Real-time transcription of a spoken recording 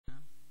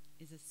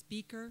is a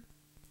speaker,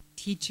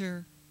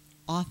 teacher,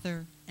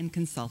 author, and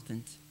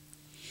consultant.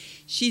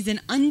 She's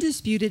an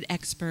undisputed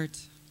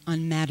expert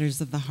on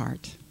matters of the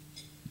heart.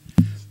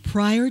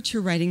 Prior to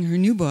writing her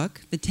new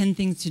book, The 10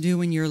 Things to Do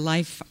When Your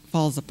Life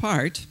Falls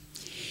Apart,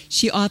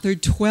 she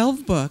authored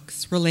 12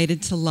 books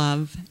related to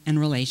love and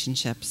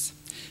relationships.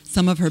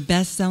 Some of her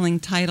best-selling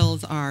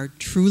titles are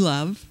True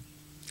Love,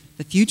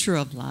 The Future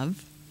of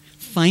Love,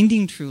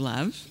 Finding True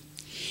Love,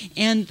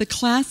 and the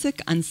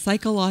classic on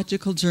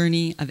psychological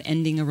journey of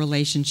ending a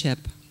relationship,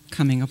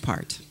 Coming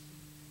Apart.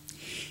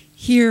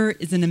 Here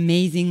is an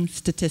amazing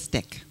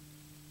statistic.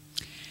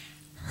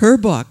 Her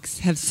books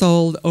have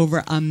sold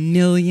over 1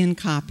 million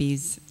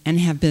copies and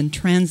have been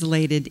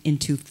translated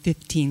into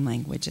 15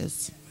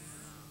 languages.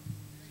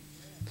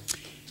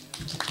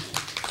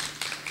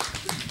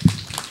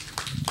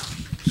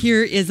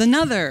 Here is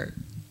another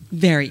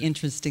very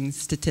interesting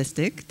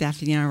statistic.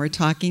 Daphne and I were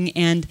talking,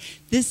 and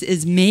this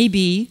is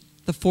maybe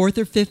the 4th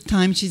or 5th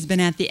time she's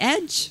been at the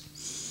edge.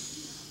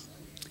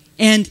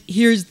 And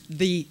here's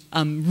the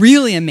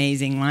really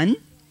amazing one.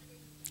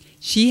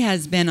 She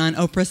has been on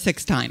Oprah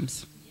 6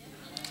 times.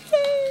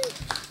 Yay.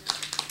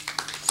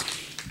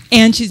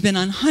 And she's been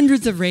on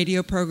hundreds of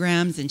radio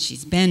programs, and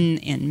she's been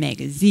in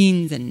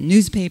magazines and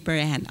newspaper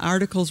and had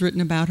articles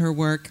written about her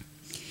work.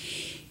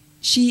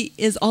 She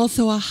is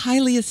also a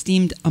highly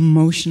esteemed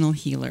emotional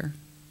healer.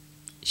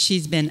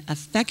 She's been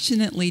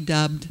affectionately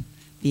dubbed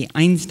the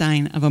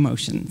Einstein of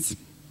emotions.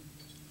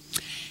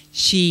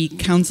 She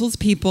counsels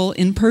people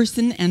in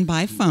person and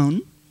by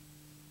phone.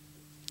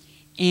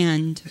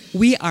 And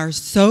we are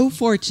so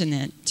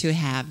fortunate to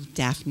have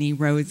Daphne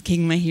Rose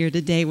Kingma here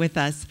today with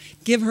us.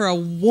 Give her a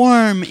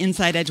warm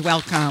Inside Edge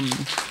welcome.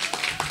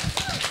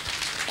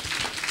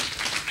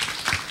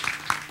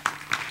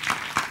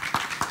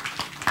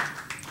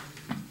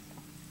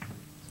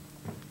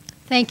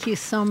 Thank you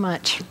so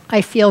much.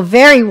 I feel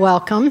very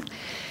welcome.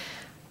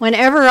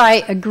 Whenever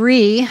I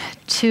agree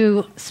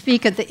to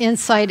speak at the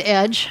Inside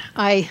Edge,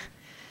 I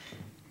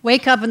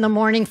wake up in the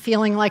morning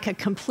feeling like a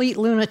complete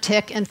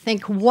lunatic and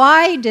think,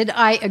 why did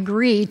I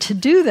agree to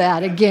do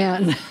that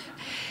again?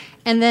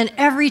 And then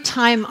every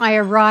time I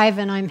arrive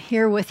and I'm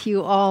here with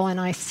you all and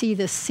I see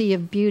this sea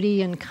of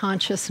beauty and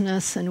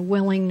consciousness and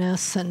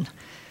willingness and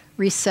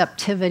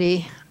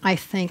receptivity, I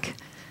think,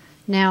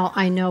 now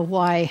I know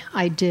why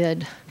I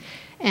did.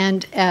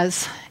 And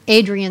as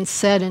Adrienne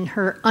said in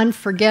her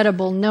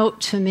unforgettable note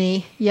to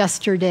me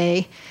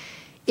yesterday,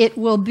 it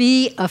will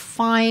be a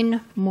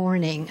fine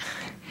morning.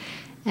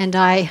 And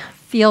I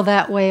feel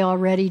that way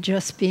already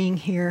just being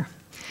here.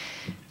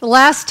 The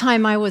last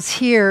time I was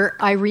here,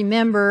 I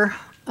remember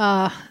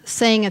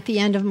saying at the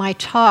end of my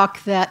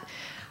talk that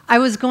I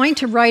was going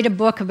to write a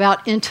book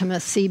about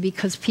intimacy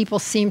because people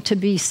seem to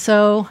be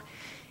so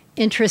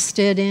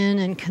interested in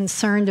and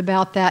concerned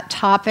about that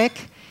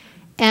topic.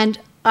 And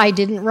I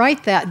didn't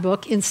write that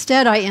book.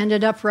 Instead, I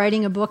ended up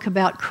writing a book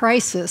about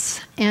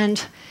crisis.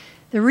 And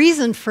the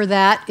reason for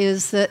that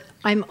is that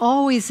I'm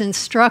always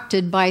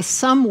instructed by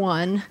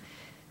someone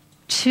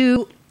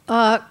to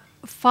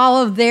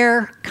follow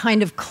their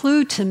kind of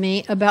clue to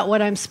me about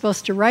what I'm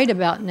supposed to write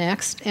about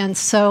next. And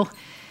so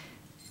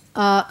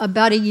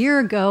about a year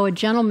ago, a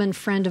gentleman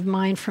friend of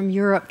mine from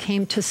Europe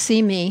came to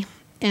see me,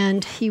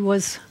 and he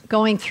was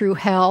going through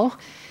hell.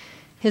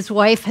 His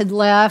wife had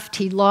left,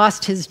 he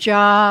lost his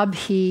job,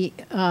 he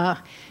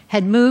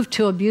had moved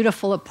to a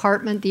beautiful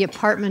apartment, the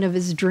apartment of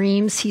his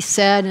dreams, he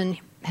said, and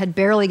had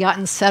barely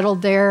gotten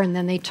settled there, and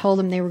then they told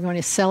him they were going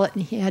to sell it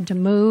and he had to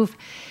move.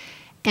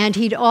 And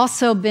he'd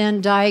also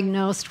been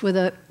diagnosed with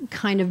a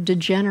kind of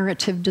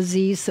degenerative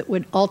disease that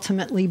would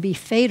ultimately be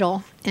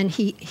fatal. And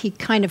he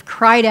kind of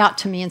cried out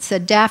to me and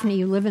said, "Daphne,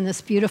 you live in this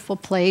beautiful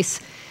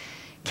place.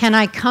 Can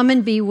I come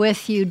and be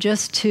with you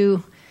just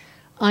to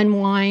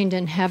unwind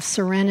and have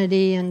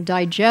serenity and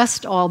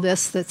digest all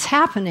this that's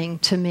happening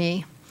to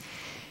me?"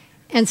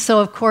 And so,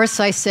 of course,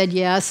 I said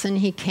yes, and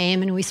he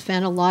came, and we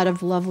spent a lot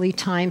of lovely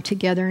time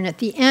together. And at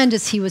the end,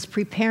 as he was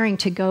preparing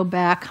to go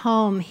back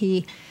home,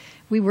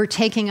 we were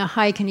taking a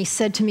hike, and he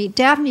said to me,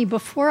 "Daphne,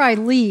 before I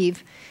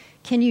leave,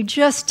 can you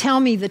just tell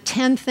me the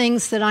 10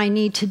 things that I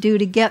need to do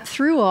to get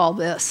through all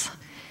this?"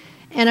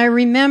 And I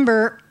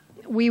remember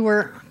we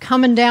were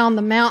coming down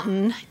the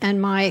mountain,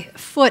 and my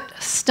foot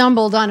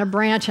stumbled on a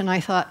branch, and I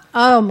thought,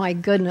 oh my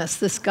goodness,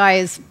 this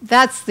guy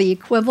that's the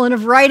equivalent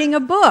of writing a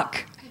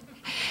book.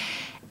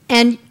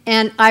 And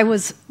I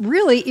was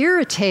really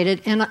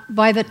irritated, and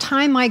by the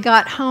time I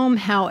got home,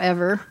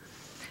 however,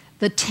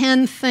 the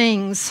 10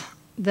 things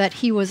that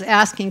he was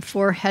asking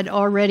for had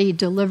already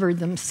delivered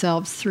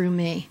themselves through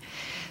me.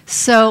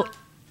 So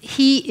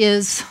he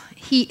is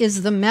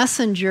the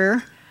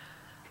messenger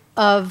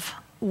of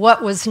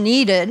what was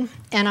needed,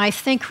 and I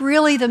think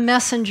really the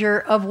messenger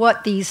of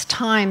what these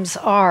times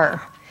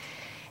are.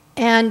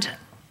 And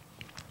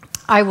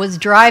I was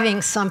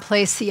driving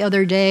someplace the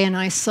other day, and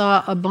I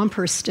saw a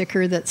bumper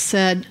sticker that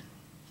said,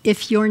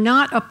 "If you're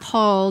not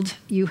appalled,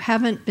 you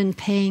haven't been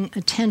paying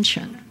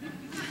attention."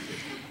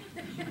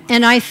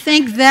 And I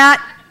think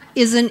that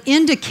is an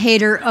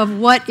indicator of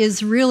what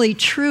is really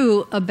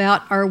true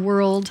about our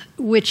world,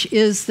 which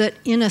is that,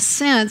 in a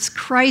sense,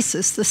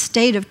 crisis, the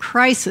state of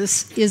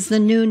crisis, is the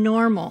new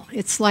normal.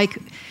 It's like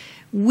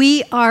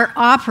we are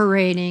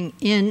operating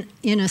in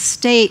a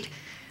state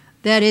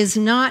that is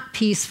not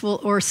peaceful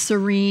or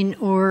serene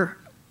or,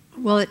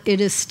 well,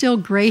 it is still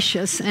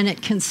gracious and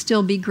it can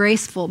still be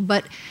graceful.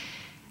 But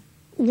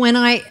when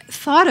I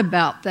thought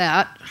about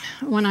that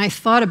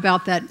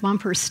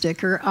bumper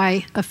sticker,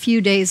 a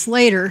few days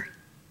later,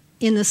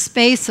 in the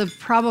space of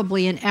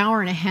probably an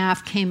hour and a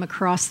half, came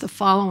across the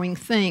following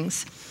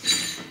things.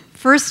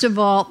 First of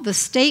all, the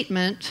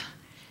statement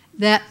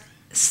that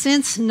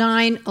since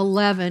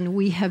 9/11,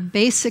 we have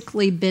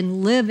basically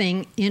been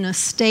living in a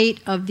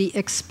state of the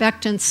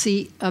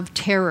expectancy of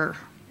terror.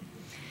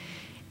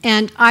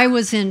 And I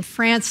was in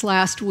France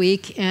last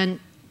week, and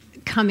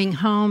coming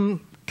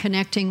home,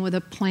 connecting with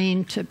a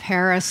plane to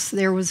Paris,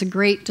 there was a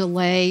great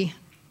delay,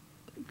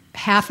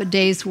 half a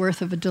day's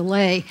worth of a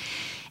delay.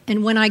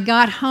 And when I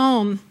got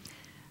home,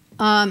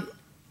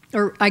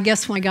 or I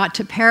guess when I got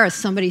to Paris,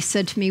 somebody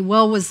said to me,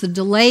 well, was the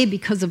delay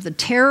because of the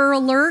terror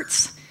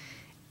alerts?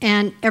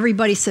 And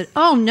everybody said,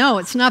 oh, no,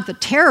 it's not the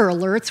terror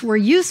alerts. We're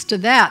used to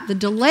that. The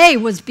delay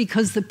was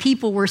because the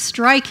people were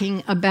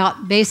striking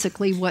about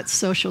basically what's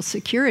Social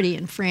Security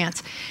in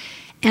France.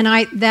 And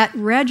that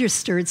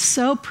registered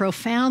so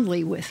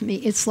profoundly with me.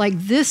 It's like,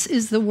 this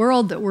is the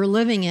world that we're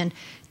living in.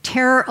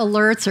 Terror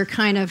alerts are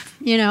kind of,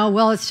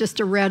 well, it's just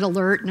a red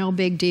alert, no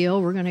big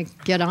deal. We're going to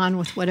get on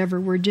with whatever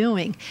we're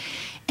doing.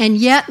 And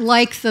yet,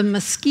 like the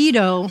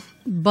mosquito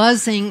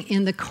buzzing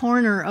in the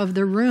corner of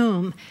the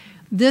room,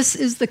 this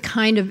is the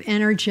kind of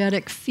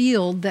energetic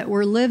field that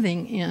we're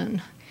living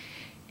in.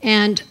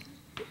 And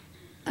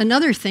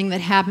another thing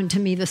that happened to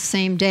me the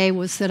same day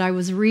was that I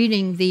was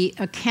reading the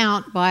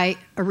account by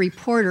a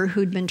reporter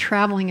who'd been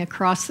traveling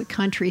across the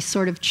country,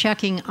 sort of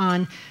checking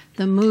on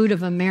the mood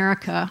of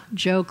America.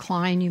 Joe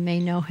Klein, you may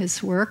know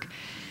his work,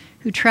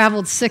 who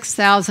traveled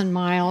 6,000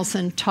 miles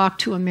and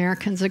talked to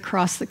Americans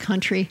across the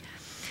country.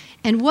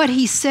 And what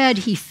he said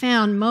he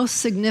found most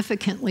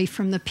significantly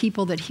from the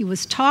people that he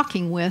was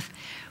talking with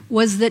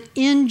was that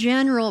in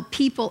general,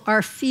 people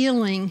are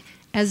feeling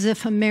as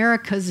if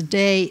America's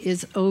day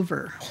is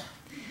over.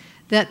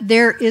 That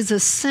there is a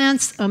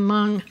sense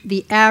among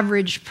the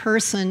average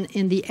person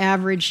in the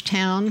average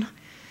town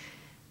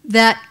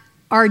that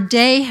our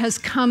day has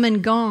come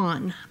and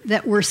gone,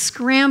 that we're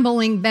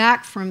scrambling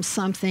back from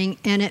something,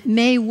 and it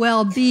may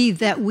well be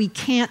that we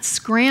can't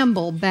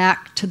scramble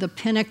back to the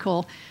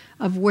pinnacle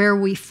of where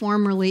we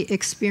formerly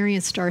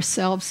experienced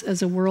ourselves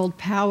as a world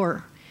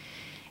power.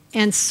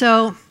 And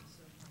so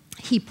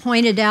he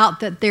pointed out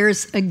that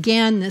there's,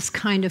 again, this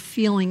kind of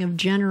feeling of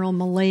general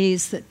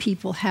malaise that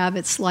people have.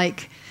 It's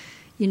like,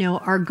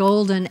 our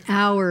golden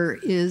hour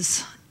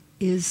is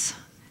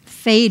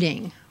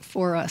fading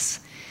for us.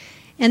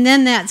 And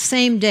then that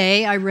same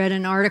day, I read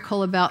an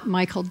article about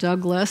Michael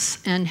Douglas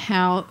and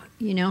how,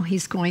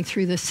 he's going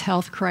through this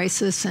health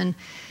crisis. And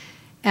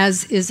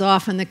as is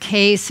often the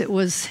case,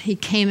 he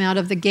came out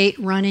of the gate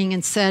running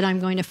and said,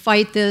 I'm going to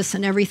fight this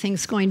and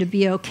everything's going to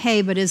be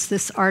okay. But as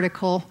this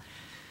article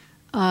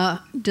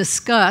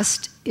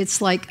discussed,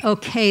 it's like,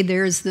 okay,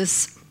 there is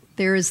this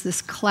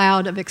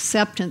cloud of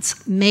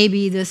acceptance.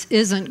 Maybe this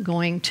isn't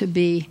going to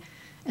be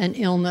an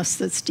illness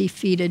that's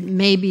defeated.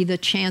 Maybe the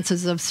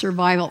chances of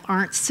survival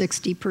aren't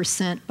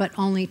 60%, but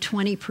only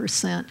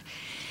 20%.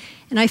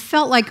 And I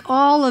felt like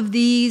all of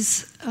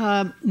these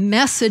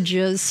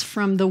messages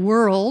from the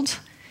world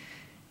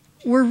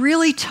were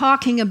really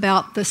talking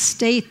about the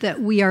state that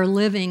we are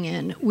living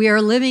in. We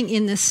are living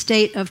in this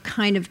state of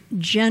kind of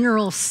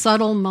general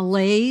subtle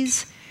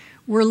malaise.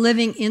 We're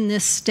living in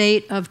this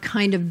state of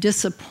kind of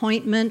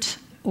disappointment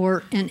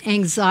or an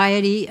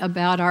anxiety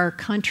about our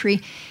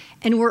country.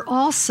 And we're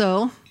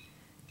also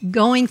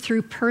going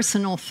through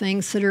personal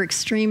things that are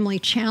extremely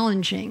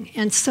challenging.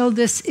 And so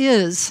this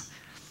is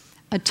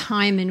a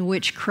time in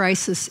which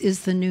crisis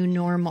is the new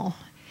normal.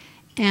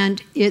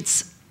 And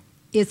it's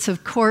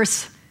of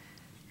course,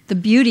 the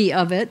beauty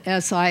of it,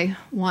 as I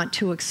want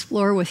to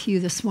explore with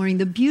you this morning,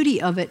 the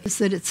beauty of it is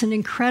that it's an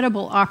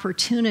incredible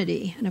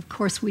opportunity. And of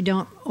course, we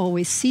don't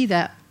always see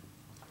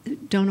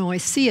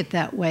it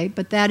that way,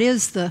 but that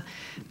is the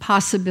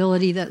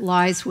possibility that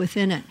lies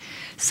within it.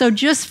 So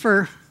just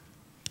for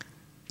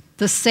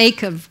the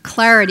sake of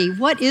clarity,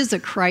 what is a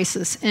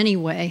crisis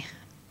anyway?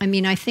 I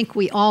mean, I think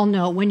we all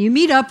know. When you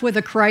meet up with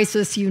a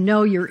crisis, you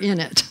know you're in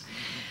it.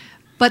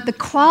 But the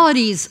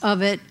qualities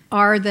of it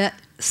are that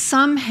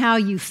somehow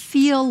you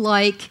feel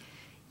like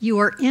you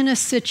are in a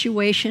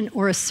situation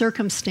or a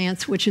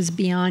circumstance which is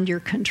beyond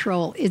your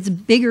control. It's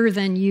bigger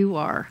than you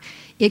are.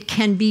 It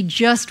can be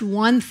just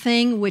one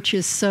thing which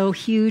is so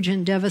huge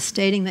and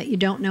devastating that you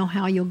don't know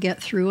how you'll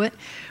get through it,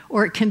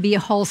 or it can be a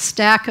whole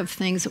stack of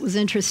things. It was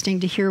interesting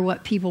to hear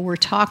what people were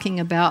talking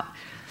about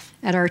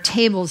at our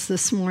tables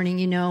this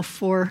morning,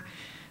 for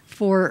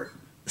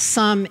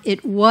some,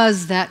 it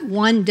was that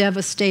one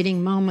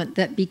devastating moment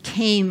that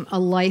became a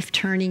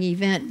life-turning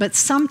event. But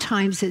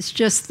sometimes it's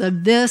just the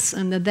this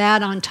and the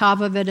that on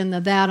top of it and the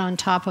that on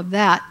top of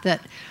that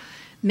that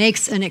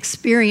makes an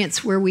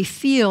experience where we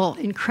feel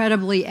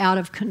incredibly out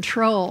of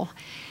control.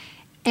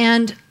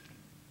 And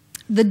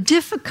the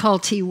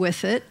difficulty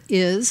with it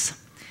is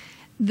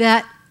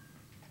that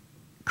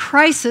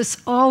crisis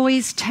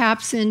always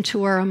taps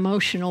into our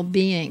emotional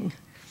being.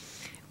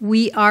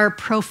 We are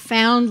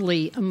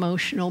profoundly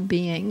emotional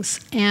beings,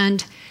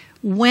 and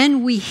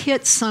when we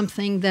hit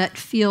something that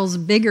feels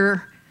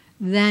bigger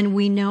than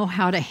we know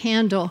how to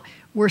handle,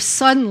 we're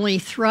suddenly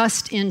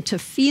thrust into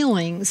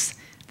feelings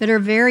that are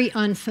very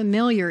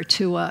unfamiliar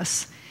to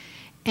us.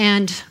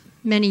 And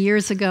many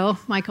years ago,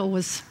 Michael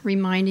was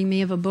reminding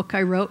me of a book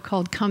I wrote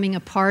called Coming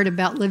Apart,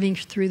 about living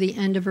through the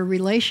end of a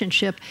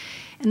relationship.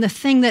 And the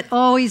thing that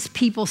always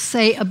people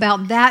say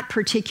about that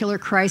particular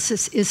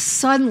crisis is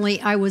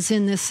suddenly I was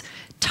in this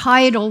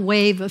tidal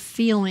wave of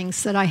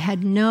feelings that I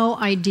had no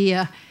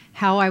idea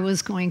how I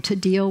was going to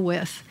deal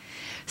with.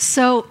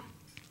 So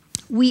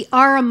we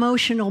are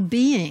emotional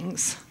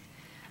beings,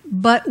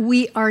 but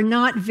we are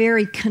not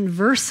very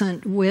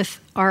conversant with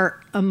our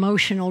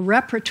emotional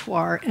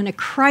repertoire. And a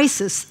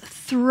crisis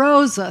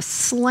throws us,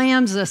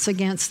 slams us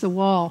against the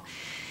wall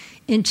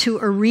into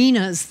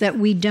arenas that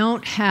we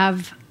don't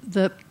have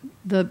the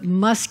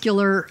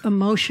muscular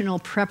emotional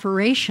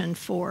preparation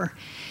for.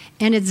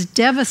 And it's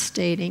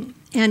devastating.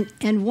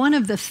 And one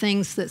of the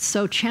things that's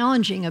so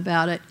challenging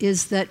about it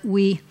is that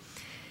we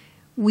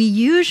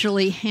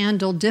usually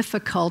handle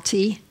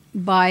difficulty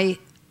by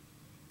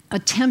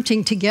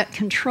attempting to get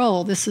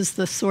control. This is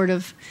the sort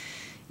of,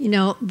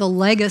 the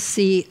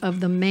legacy of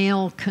the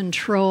male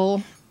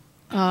control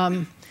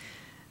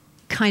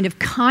kind of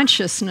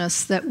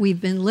consciousness that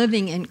we've been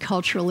living in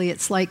culturally.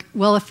 It's like,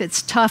 well, if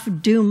it's tough,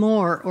 do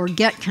more, or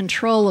get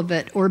control of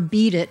it, or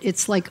beat it.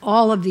 It's like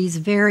all of these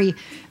very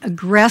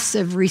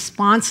aggressive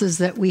responses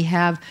that we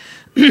have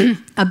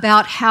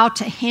about how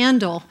to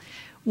handle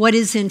what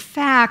is in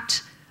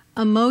fact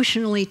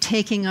emotionally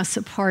taking us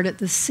apart at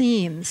the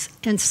seams.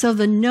 And so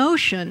the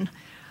notion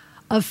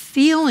of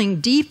feeling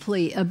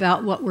deeply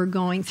about what we're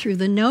going through,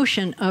 the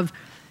notion of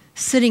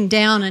sitting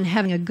down and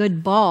having a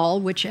good bawl,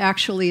 which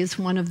actually is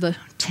one of the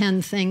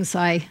 10 things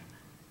I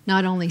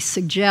not only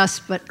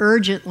suggest but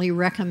urgently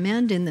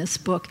recommend in this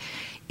book,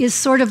 is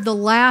sort of the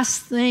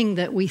last thing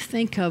that we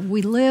think of.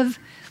 We live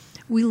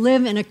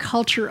in a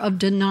culture of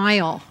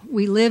denial.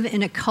 We live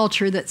in a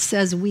culture that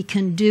says we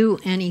can do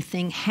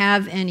anything,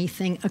 have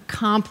anything,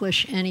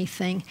 accomplish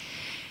anything.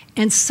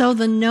 And so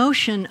the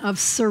notion of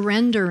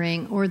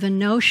surrendering, or the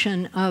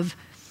notion of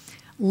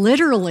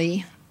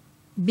literally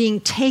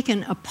being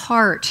taken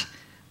apart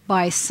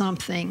by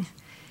something,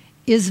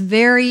 is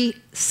very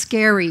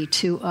scary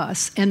to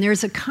us. And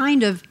there's a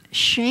kind of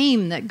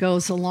shame that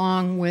goes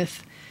along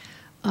with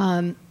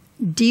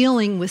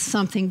dealing with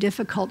something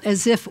difficult,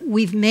 as if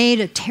we've made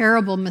a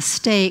terrible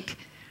mistake,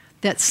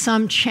 that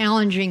some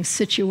challenging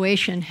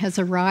situation has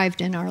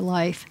arrived in our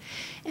life.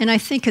 And I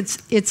think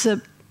it's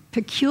a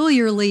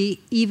peculiarly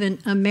even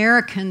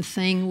American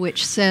thing,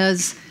 which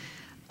says,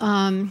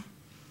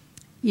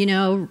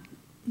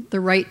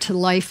 the right to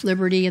life,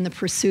 liberty, and the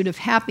pursuit of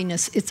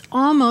happiness. It's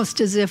almost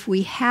as if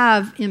we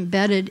have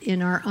embedded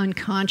in our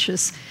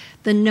unconscious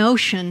the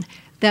notion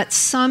that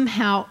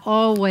somehow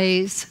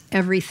always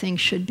everything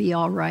should be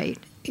all right.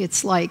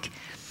 It's like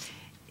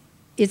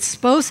it's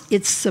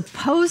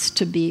supposed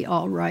to be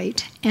all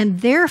right,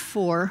 and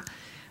therefore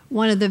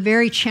one of the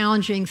very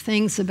challenging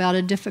things about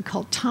a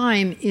difficult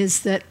time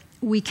is that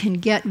we can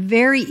get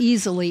very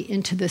easily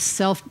into this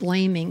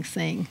self-blaming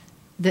thing,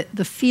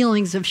 the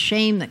feelings of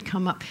shame that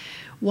come up.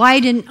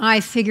 Why didn't I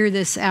figure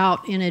this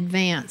out in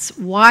advance?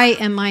 Why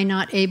am I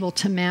not able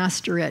to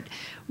master it?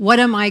 What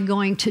am I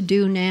going to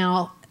do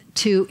now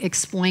to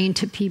explain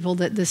to people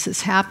that this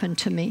has happened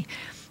to me?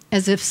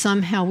 As if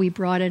somehow we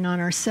brought it on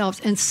ourselves.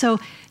 And so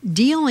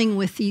dealing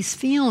with these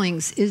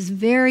feelings is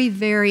very,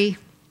 very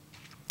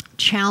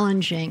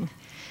challenging,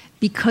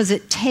 because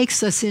it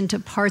takes us into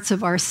parts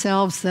of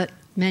ourselves that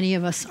many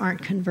of us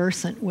aren't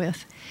conversant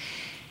with.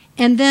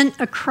 And then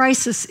a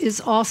crisis is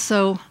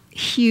also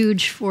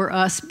huge for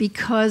us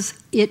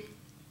because it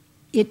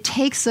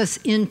takes us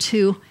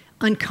into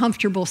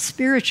uncomfortable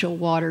spiritual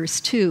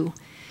waters too.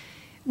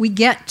 We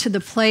get to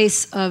the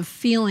place of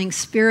feeling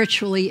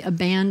spiritually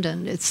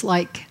abandoned. It's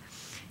like,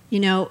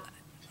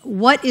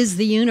 what is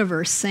the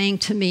universe saying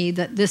to me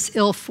that this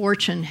ill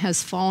fortune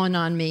has fallen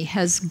on me?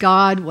 Has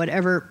God,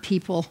 whatever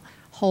people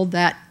hold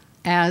that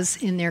as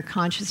in their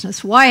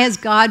consciousness, why has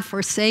God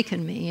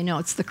forsaken me?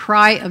 It's the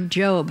cry of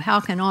Job.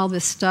 How can all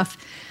this stuff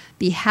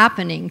be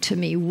happening to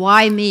me?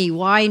 Why me?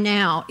 Why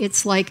now?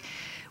 It's like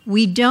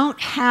we don't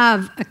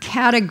have a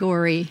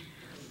category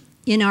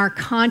in our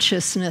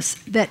consciousness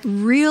that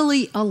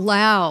really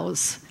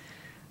allows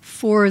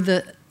for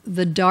the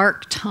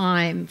dark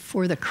time,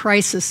 for the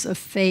crisis of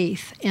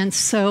faith. And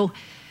so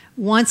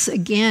once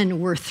again,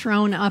 we're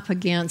thrown up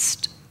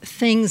against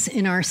things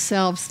in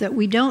ourselves that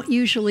we don't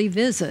usually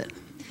visit.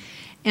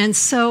 And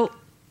so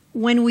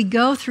when we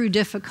go through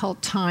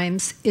difficult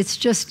times, it's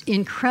just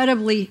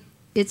incredibly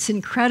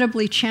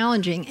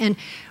challenging. And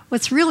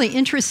what's really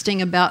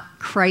interesting about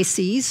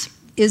crises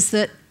is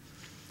that,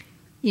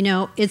 you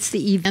know, it's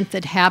the event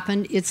that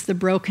happened, it's the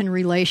broken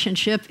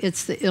relationship,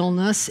 it's the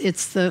illness,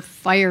 it's the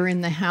fire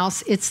in the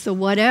house, it's the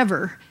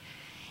whatever.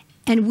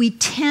 And we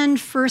tend,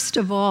 first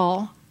of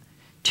all,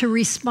 to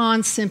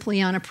respond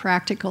simply on a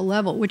practical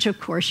level, which of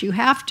course you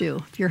have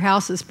to. If your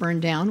house is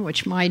burned down,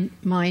 which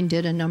mine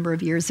did a number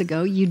of years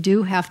ago, you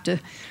do have to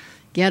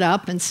get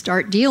up and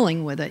start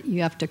dealing with it.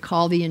 You have to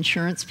call the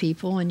insurance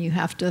people, and you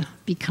have to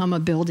become a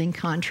building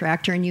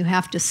contractor, and you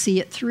have to see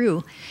it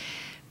through.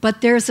 But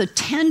there's a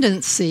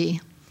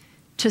tendency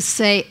to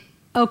say,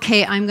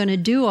 okay, I'm going to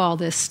do all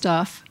this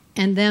stuff,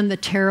 and then the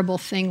terrible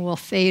thing will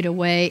fade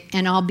away,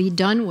 and I'll be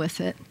done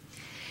with it.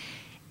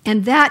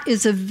 And that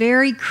is a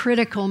very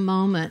critical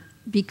moment,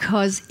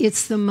 because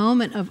it's the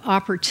moment of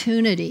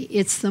opportunity.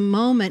 It's the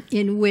moment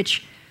in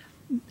which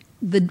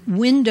the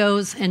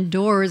windows and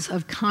doors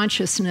of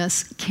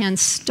consciousness can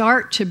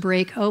start to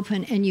break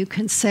open, and you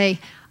can say,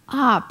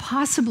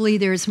 possibly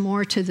there's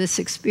more to this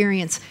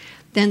experience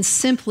than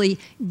simply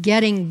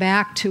getting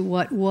back to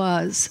what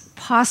was.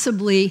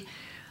 Possibly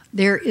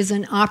there is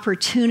an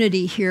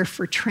opportunity here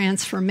for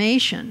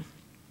transformation.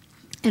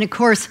 And of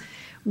course,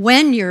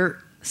 when you're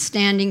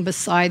standing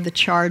beside the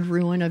charred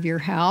ruin of your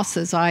house,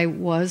 as I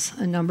was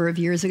a number of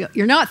years ago,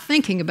 you're not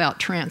thinking about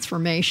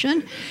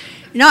transformation.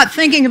 You're not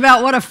thinking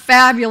about what a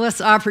fabulous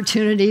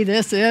opportunity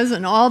this is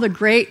and all the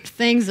great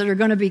things that are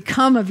going to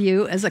become of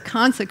you as a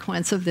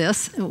consequence of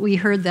this. We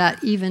heard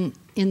that even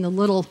in the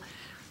little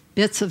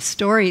bits of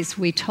stories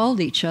we told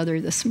each other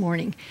this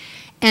morning.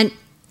 And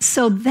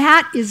so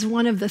that is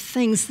one of the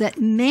things that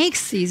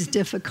makes these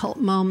difficult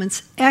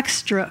moments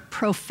extra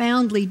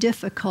profoundly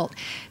difficult,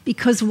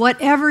 because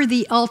whatever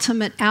the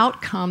ultimate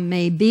outcome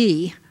may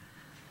be,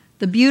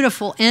 the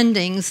beautiful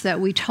endings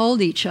that we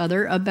told each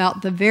other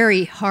about the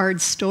very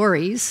hard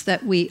stories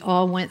that we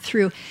all went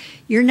through,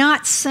 you're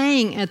not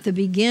saying at the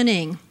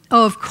beginning,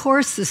 oh, of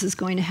course this is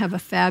going to have a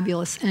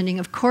fabulous ending.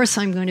 Of course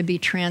I'm going to be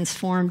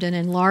transformed and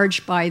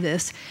enlarged by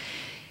this.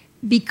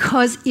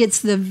 Because it's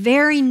the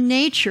very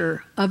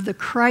nature of the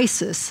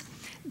crisis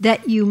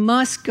that you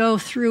must go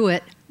through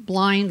it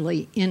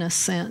blindly, in a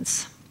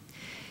sense.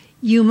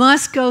 You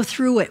must go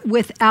through it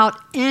without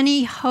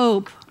any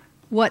hope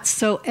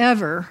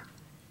whatsoever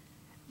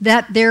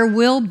that there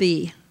will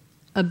be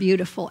a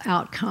beautiful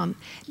outcome,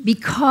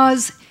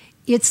 because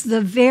it's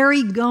the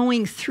very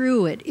going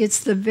through it, it's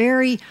the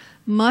very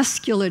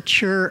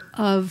musculature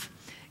of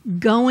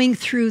going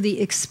through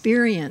the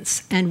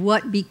experience and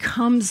what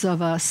becomes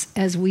of us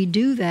as we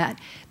do that,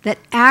 that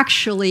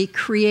actually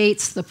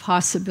creates the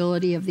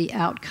possibility of the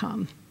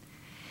outcome.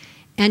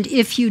 And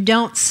if you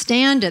don't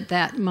stand at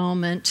that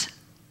moment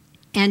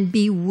and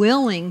be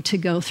willing to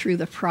go through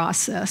the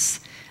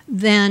process,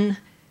 then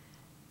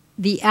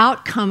the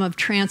outcome of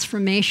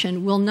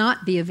transformation will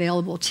not be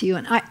available to you.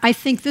 And I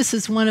think this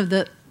is one of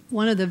the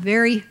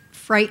very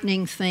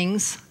frightening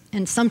things,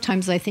 and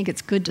sometimes I think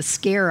it's good to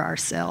scare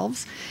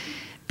ourselves,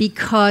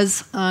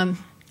 because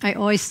I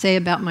always say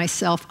about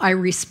myself, I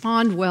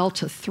respond well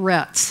to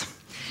threats.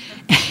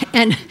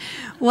 And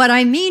what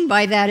I mean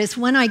by that is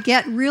when I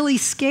get really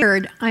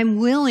scared, I'm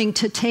willing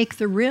to take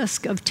the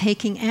risk of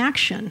taking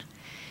action.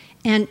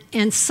 And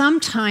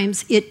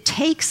sometimes it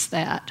takes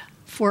that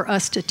for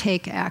us to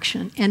take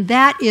action. And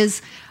that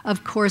is,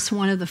 of course,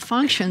 one of the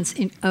functions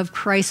of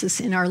crisis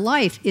in our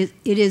life.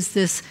 It's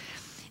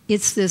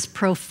this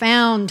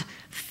profound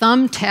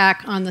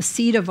thumbtack on the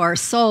seat of our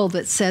soul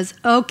that says,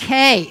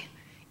 okay,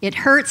 it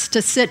hurts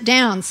to sit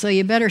down, so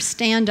you better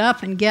stand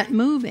up and get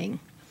moving.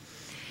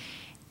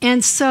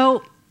 And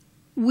so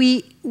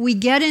we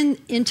get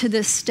into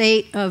this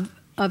state of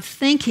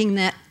thinking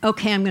that,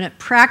 okay, I'm going to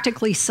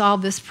practically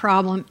solve this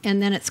problem,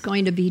 and then it's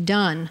going to be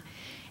done.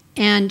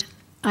 And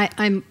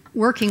I'm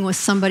working with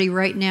somebody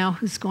right now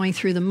who's going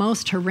through the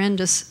most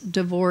horrendous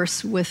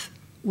divorce with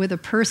a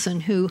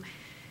person who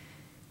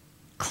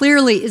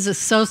clearly is a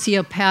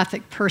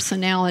sociopathic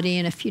personality,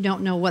 and if you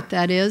don't know what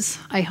that is,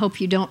 I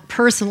hope you don't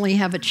personally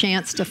have a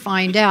chance to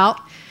find out.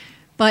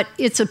 But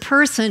it's a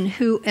person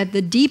who, at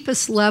the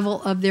deepest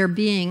level of their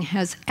being,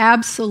 has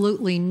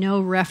absolutely no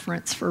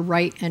reference for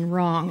right and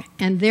wrong,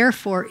 and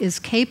therefore is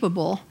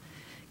capable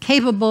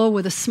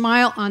with a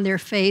smile on their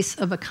face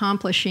of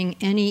accomplishing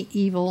any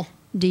evil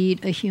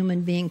deed a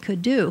human being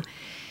could do.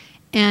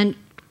 And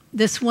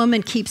this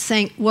woman keeps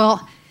saying,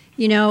 well,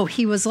 you know,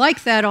 he was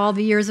like that all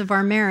the years of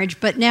our marriage,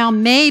 but now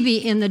maybe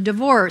in the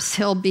divorce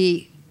he'll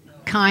be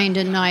kind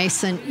and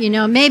nice, and, you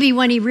know, maybe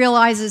when he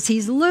realizes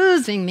he's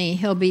losing me,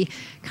 he'll be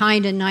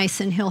kind and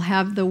nice, and he'll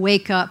have the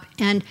wake up.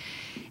 And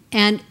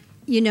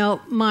you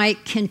know, my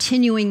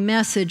continuing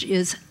message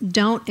is,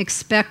 don't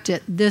expect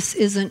it. This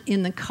isn't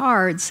in the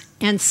cards.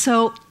 And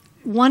so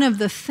one of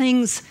the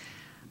things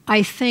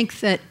I think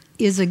that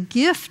is a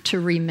gift to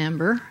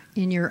remember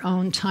in your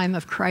own time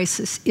of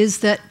crisis is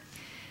that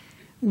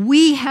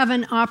we have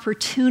an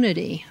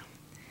opportunity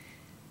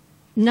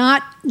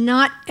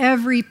not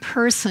every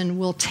person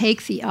will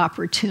take the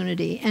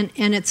opportunity, and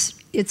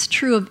it's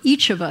true of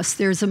each of us.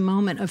 There's a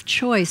moment of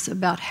choice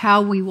about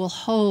how we will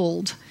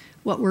hold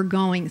what we're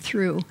going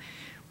through.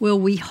 Will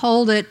we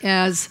hold it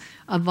as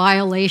a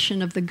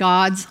violation of the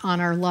gods on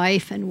our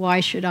life, and why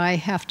should I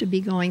have to be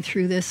going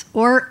through this?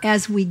 Or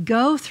as we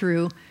go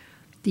through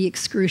the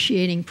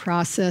excruciating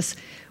process,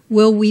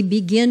 will we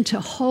begin to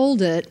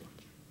hold it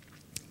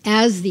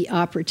as the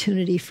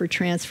opportunity for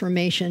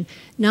transformation,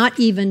 not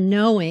even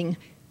knowing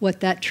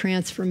what that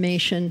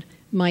transformation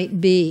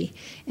might be?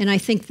 And I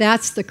think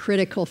that's the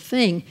critical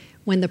thing.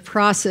 When the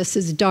process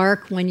is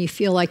dark, when you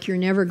feel like you're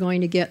never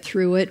going to get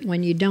through it,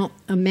 when you don't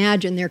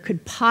imagine there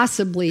could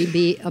possibly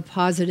be a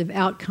positive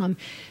outcome,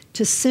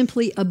 to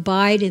simply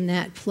abide in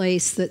that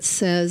place that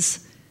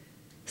says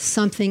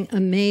something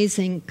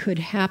amazing could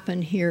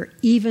happen here,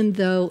 even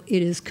though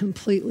it is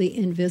completely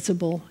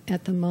invisible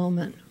at the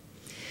moment.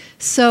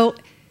 So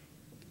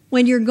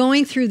when you're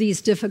going through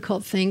these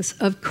difficult things,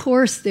 of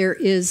course there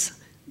is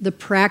the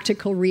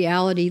practical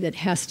reality that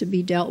has to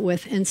be dealt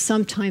with, and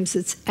sometimes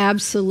it's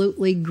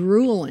absolutely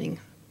grueling.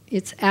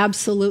 It's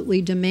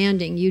absolutely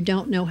demanding. You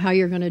don't know how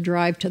you're going to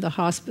drive to the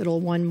hospital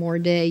one more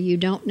day. You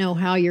don't know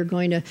how you're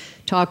going to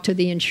talk to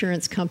the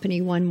insurance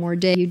company one more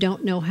day. You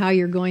don't know how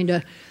you're going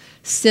to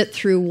sit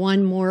through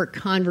one more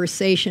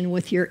conversation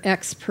with your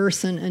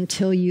ex-person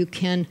until you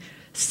can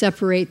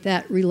separate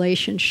that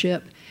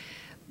relationship.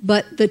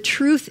 But the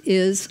truth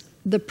is,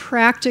 the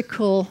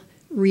practical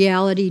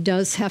reality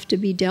does have to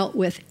be dealt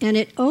with, and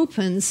it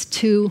opens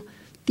to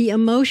the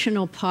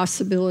emotional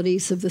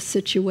possibilities of the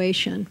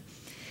situation.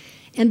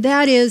 And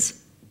that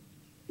is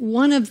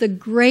one of the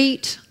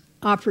great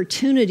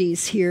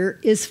opportunities here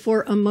is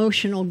for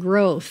emotional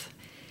growth.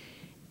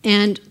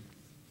 And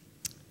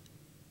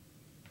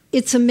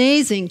it's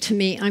amazing to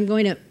me. I'm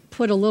going to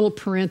put a little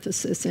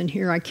parenthesis in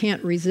here. I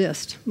can't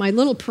resist. My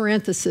little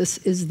parenthesis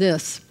is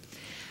this.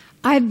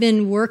 I've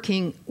been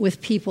working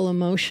with people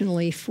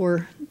emotionally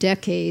for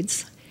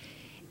decades,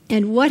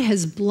 and what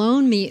has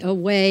blown me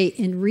away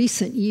in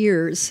recent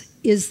years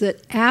is that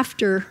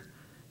after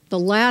the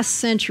last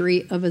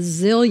century of a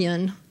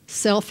zillion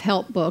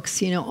self-help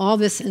books, you know, all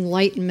this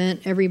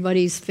enlightenment,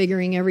 everybody's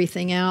figuring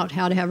everything out,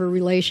 how to have a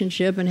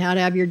relationship and how to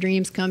have your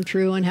dreams come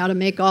true and how to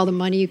make all the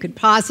money you could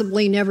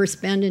possibly never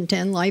spend in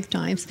 10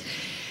 lifetimes,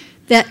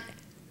 that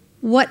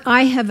what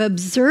I have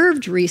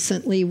observed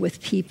recently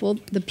with people,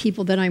 the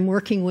people that I'm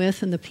working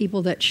with and the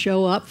people that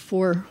show up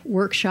for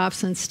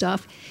workshops and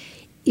stuff,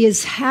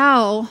 is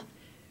how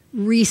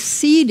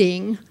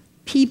receding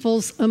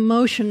people's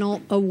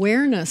emotional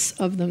awareness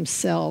of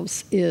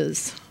themselves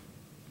is.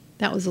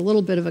 That was a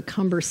little bit of a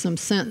cumbersome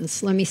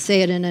sentence. Let me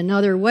say it in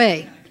another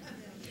way.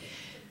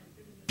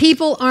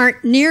 People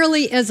aren't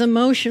nearly as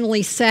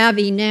emotionally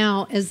savvy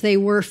now as they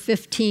were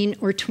 15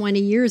 or 20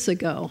 years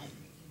ago.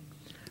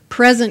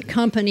 Present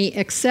company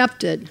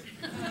accepted,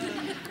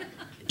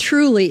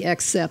 truly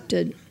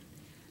accepted.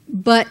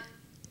 But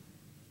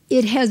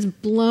it has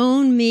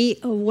blown me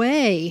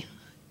away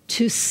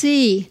to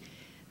see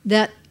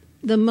that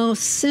the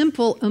most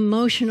simple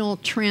emotional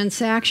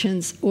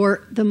transactions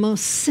or the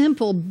most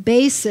simple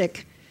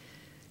basic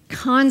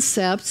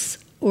concepts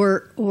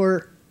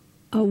or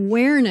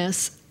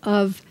awareness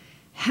of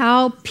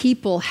how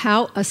people,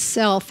 how a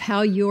self,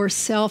 how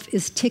yourself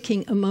is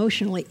ticking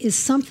emotionally is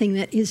something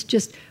that is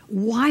just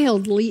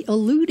wildly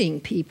eluding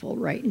people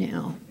right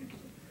now.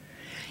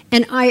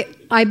 And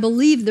I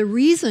believe the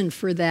reason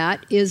for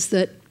that is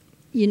that,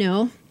 you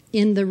know,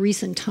 in the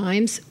recent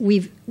times,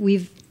 we've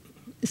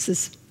this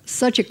is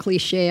such a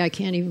cliche, I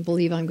can't even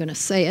believe I'm going to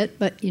say it,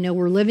 but, you know,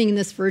 we're living in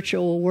this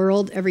virtual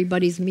world.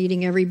 Everybody's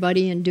meeting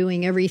everybody and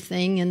doing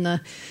everything in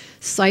the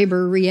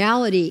cyber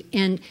reality.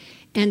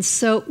 And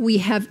so we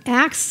have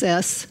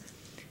access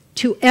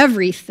to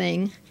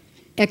everything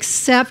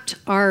except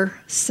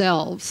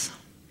ourselves.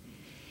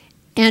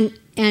 And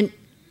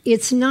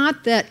it's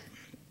not that,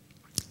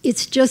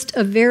 it's just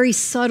a very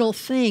subtle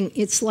thing.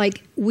 It's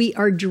like we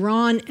are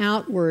drawn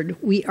outward.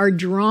 We are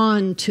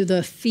drawn to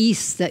the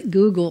feasts that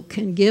Google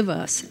can give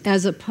us,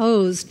 as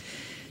opposed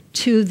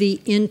to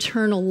the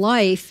internal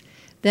life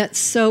that's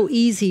so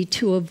easy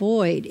to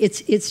avoid.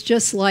 It's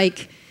just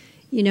like,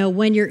 you know,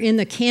 when you're in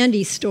the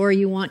candy store,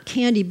 you want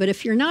candy, but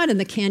if you're not in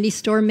the candy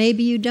store,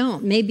 maybe you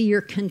don't. Maybe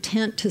you're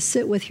content to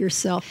sit with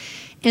yourself.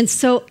 And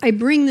so I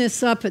bring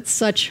this up at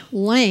such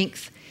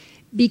length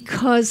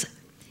because,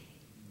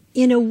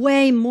 in a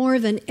way more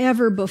than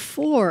ever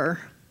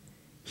before,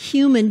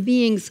 human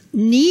beings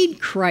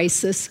need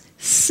crisis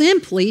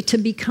simply to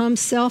become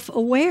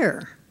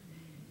self-aware.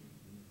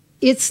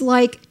 It's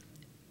like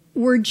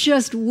we're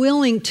just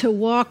willing to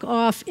walk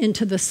off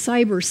into the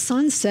cyber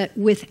sunset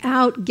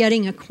without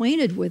getting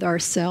acquainted with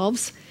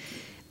ourselves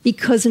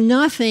because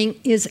nothing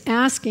is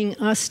asking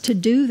us to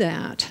do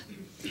that.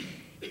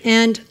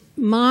 And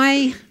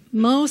my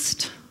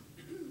most,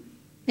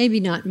 maybe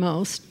not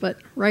most, but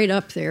right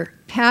up there,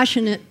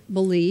 passionate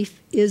belief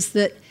is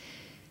that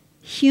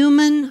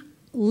human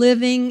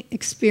living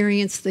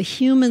experience, the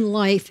human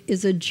life,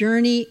 is a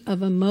journey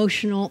of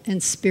emotional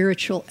and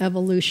spiritual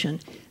evolution.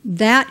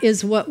 That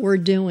is what we're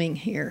doing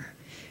here.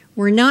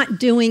 We're not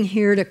doing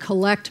here to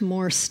collect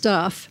more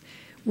stuff.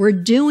 We're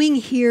doing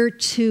here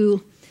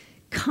to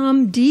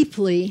come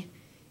deeply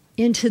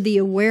into the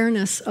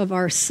awareness of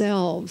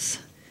ourselves,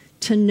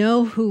 to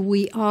know who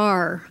we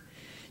are,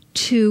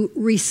 to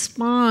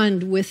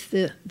respond with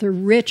the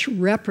rich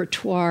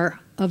repertoire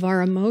of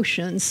our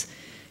emotions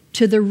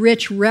to the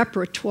rich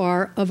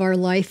repertoire of our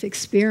life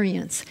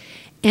experience,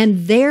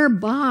 and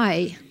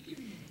thereby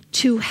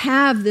to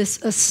have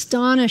this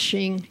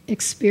astonishing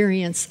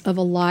experience of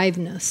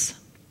aliveness.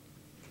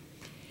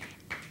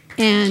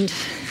 And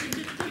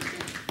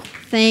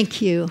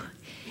thank you.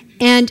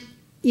 And,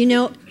 you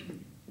know,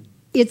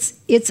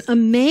 it's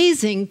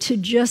amazing to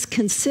just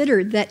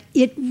consider that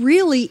it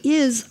really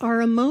is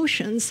our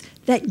emotions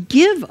that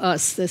give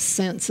us this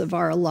sense of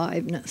our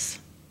aliveness.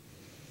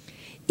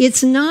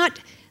 It's not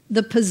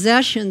the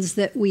possessions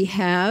that we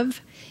have,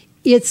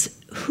 it's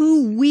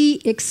who we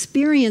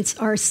experience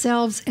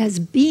ourselves as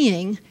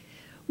being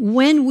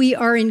when we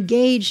are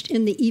engaged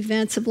in the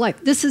events of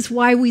life. This is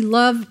why we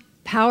love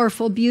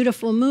powerful,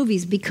 beautiful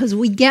movies, because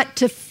we get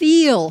to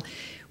feel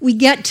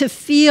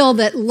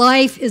that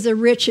life is a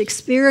rich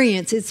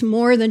experience. It's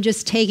more than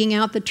just taking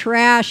out the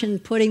trash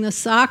and putting the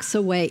socks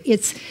away.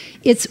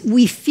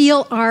 We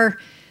feel our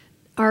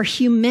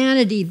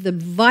humanity, the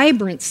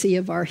vibrancy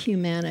of our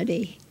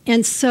humanity.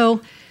 And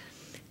so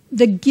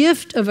the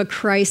gift of a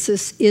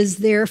crisis is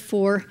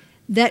therefore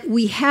that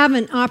we have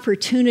an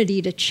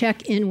opportunity to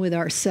check in with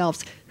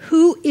ourselves.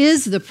 Who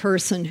is the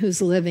person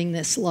who's living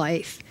this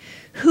life?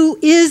 Who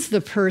is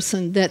the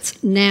person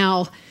that's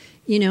now,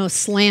 you know,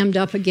 slammed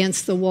up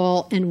against the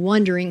wall and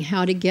wondering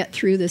how to get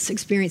through this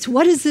experience?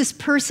 What does this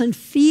person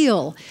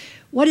feel?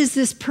 What is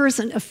this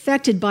person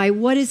affected by?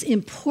 What is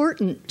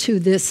important to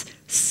this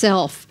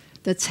self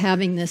that's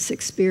having this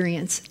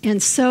experience?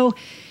 And so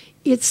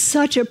it's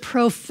such a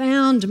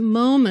profound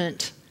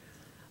moment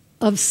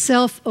of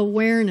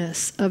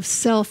self-awareness, of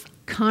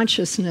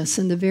self-consciousness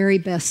in the very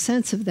best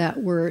sense of that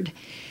word.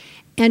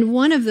 And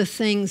one of the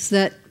things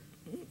that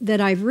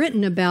I've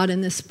written about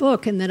in this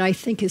book and that I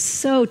think is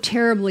so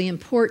terribly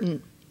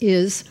important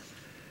is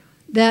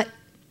that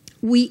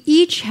we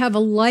each have a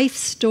life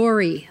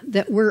story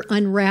that we're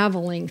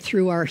unraveling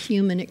through our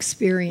human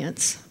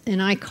experience.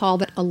 And I call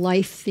that a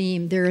life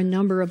theme. There are a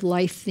number of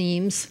life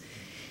themes.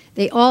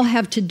 They all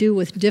have to do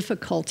with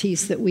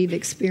difficulties that we've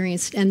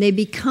experienced, and they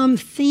become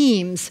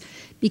themes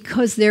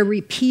because they're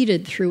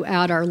repeated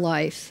throughout our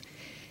life.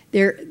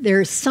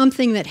 There's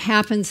something that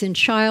happens in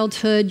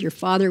childhood. Your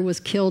father was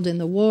killed in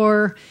the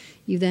war.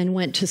 You then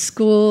went to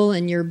school,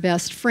 and your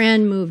best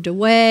friend moved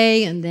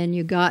away, and then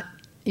you got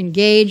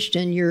engaged,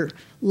 and your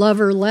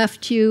lover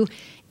left you.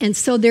 And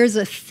so there's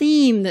a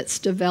theme that's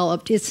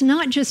developed. It's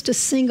not just a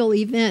single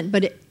event,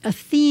 but a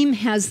theme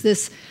has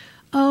this,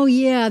 oh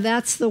yeah,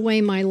 that's the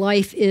way my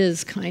life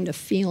is kind of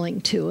feeling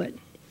to it.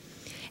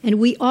 And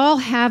we all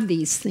have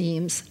these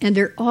themes, and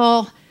they're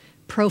all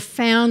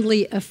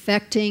profoundly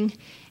affecting,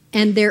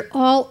 and they're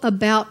all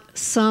about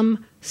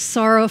some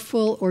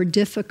sorrowful or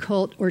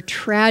difficult or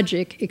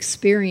tragic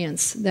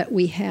experience that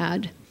we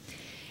had.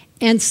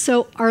 And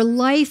so our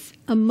life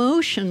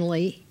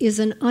emotionally is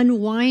an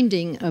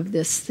unwinding of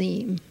this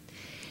theme.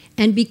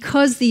 And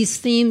because these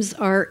themes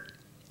are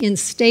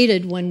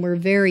instated when we're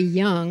very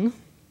young,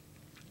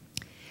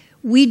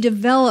 we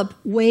develop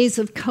ways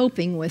of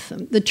coping with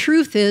them. The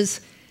truth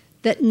is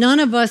that none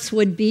of us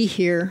would be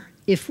here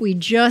if we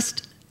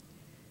just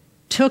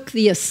took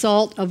the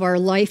assault of our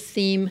life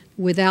theme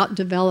without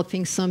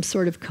developing some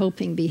sort of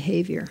coping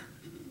behavior,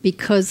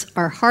 because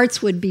our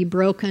hearts would be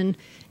broken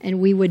and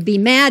we would be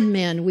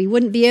madmen. We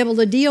wouldn't be able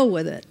to deal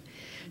with it.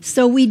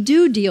 So we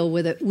do deal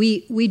with it.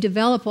 We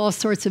develop all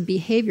sorts of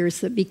behaviors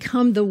that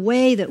become the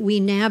way that we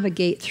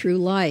navigate through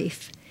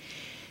life.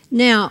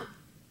 Now,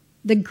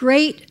 the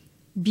great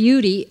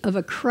beauty of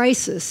a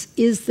crisis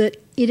is that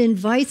it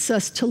invites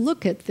us to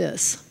look at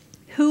this.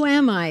 Who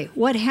am I?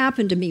 What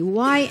happened to me?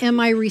 Why am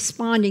I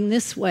responding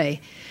this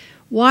way?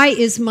 Why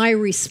is my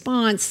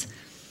response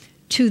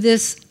to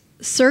this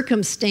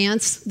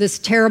circumstance, this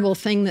terrible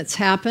thing that's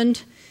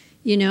happened?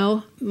 You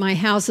know, my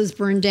house is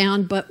burned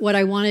down, but what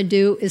I want to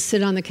do is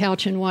sit on the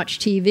couch and watch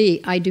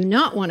TV. I do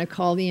not want to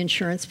call the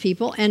insurance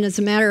people. And as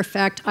a matter of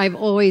fact, I've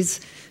always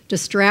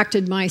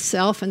distracted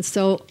myself, and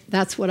so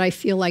that's what I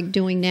feel like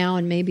doing now,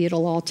 and maybe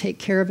it'll all take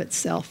care of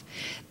itself.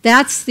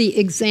 That's the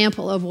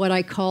example of what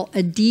I call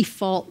a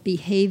default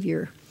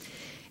behavior.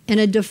 And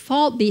a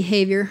default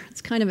behavior,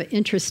 it's kind of an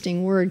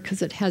interesting word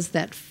because it has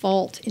that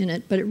fault in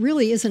it, but it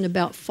really isn't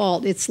about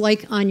fault. It's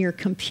like on your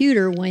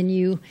computer when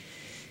you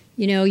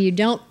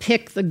don't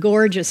pick the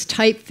gorgeous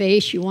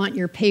typeface you want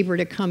your paper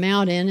to come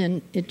out in,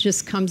 and it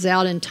just comes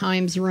out in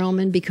Times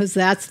Roman because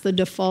that's the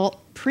default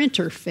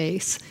printer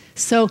face.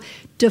 So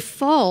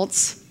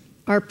defaults,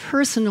 our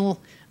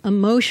personal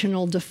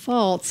emotional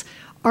defaults,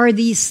 are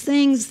these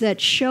things that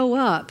show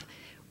up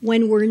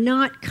when we're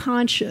not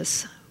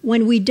conscious,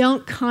 when we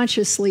don't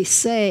consciously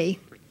say,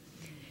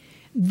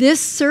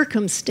 This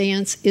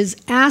circumstance is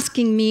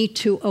asking me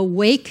to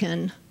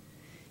awaken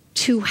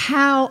to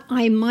how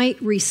I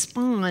might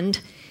respond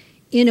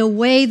in a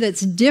way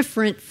that's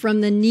different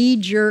from the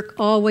knee-jerk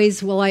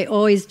always, well, I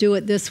always do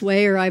it this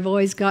way, or I've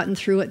always gotten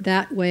through it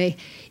that way.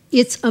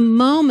 It's a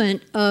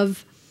moment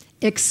of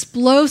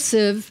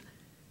explosive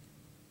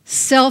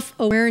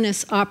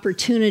self-awareness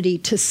opportunity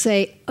to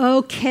say,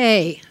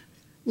 okay,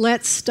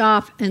 let's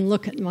stop and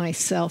look at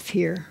myself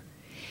here.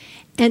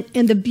 And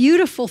the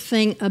beautiful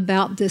thing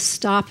about this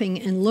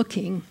stopping and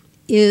looking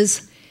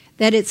is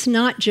that it's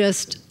not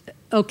just,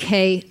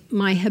 okay,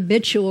 my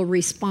habitual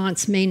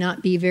response may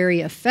not be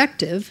very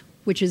effective,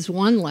 which is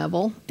one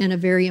level and a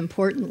very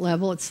important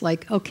level. It's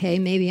like, okay,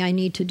 maybe I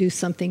need to do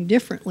something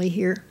differently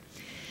here.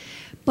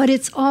 But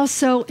it's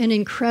also an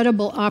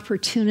incredible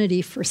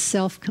opportunity for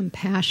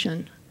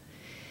self-compassion.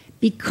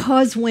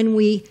 Because when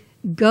we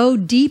go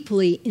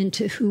deeply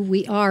into who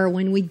we are,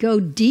 when we go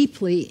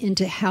deeply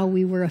into how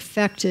we were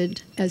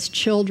affected as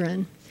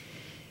children,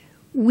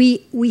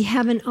 we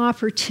have an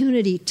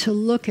opportunity to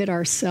look at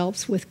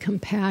ourselves with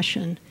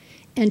compassion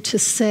and to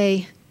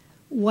say,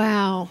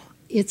 wow,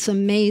 it's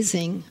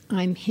amazing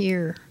I'm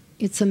here.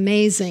 It's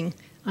amazing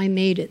I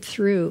made it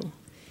through.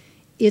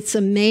 It's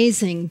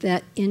amazing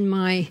that in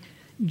my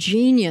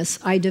genius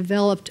I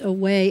developed a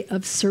way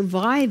of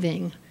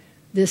surviving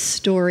this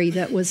story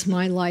that was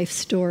my life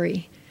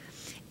story.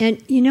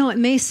 And you know, it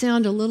may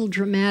sound a little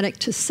dramatic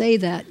to say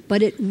that,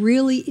 but it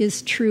really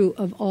is true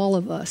of all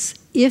of us.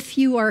 If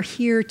you are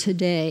here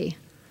today,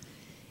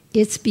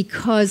 it's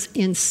because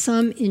in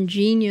some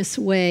ingenious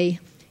way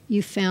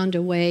you found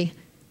a way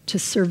to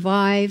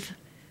survive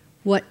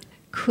what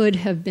could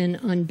have been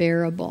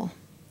unbearable.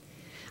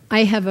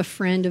 I have a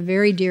friend, a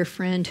very dear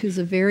friend, who's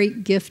a very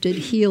gifted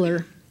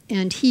healer,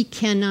 and he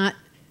cannot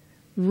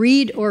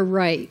read or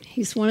write.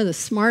 He's one of the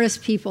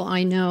smartest people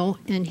I know,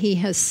 and he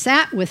has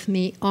sat with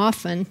me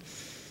often.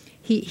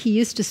 He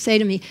used to say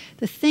to me,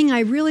 the thing I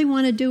really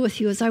want to do with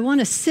you is I want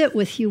to sit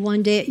with you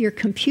one day at your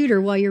computer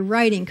while you're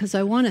writing because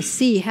I want to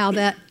see how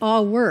that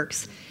all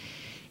works.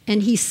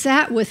 And he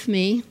sat with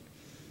me,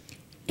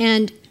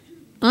 and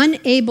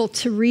unable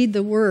to read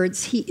the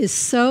words, he is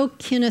so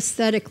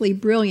kinesthetically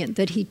brilliant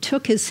that he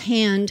took his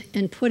hand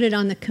and put it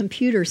on the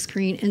computer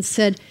screen and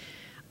said,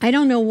 I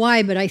don't know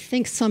why, but I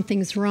think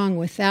something's wrong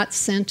with that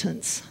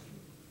sentence.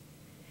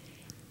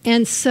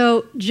 And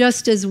so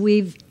just as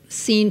we've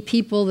seen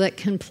people that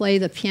can play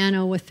the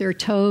piano with their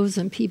toes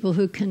and people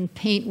who can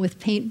paint with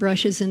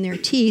paintbrushes in their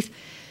teeth,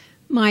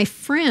 my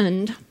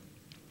friend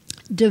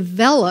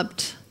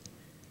developed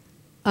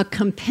a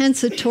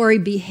compensatory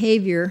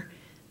behavior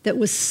that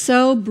was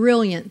so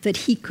brilliant that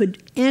he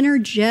could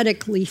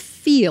energetically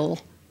feel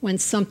when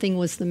something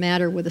was the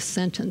matter with a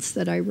sentence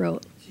that I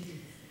wrote.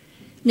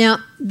 Now,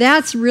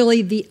 that's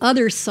really the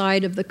other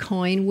side of the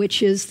coin,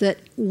 which is that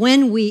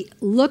when we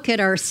look at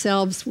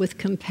ourselves with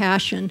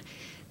compassion,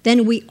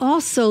 then we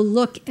also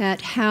look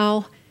at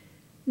how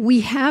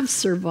we have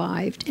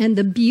survived and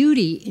the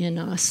beauty in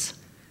us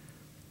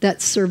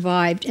that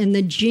survived and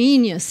the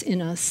genius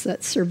in us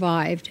that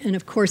survived. And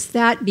of course,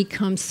 that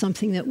becomes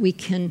something that we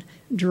can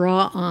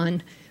draw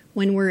on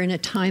when we're in a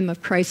time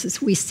of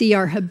crisis. We see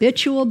our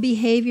habitual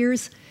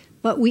behaviors,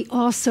 but we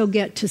also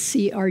get to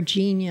see our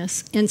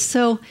genius. And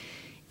so,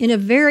 in a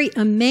very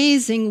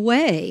amazing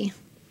way,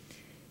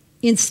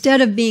 instead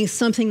of being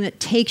something that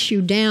takes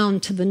you down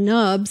to the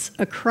nubs,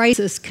 a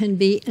crisis can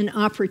be an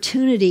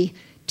opportunity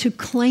to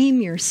claim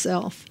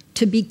yourself,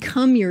 to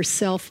become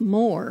yourself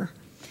more.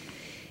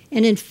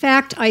 And in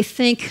fact, I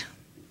think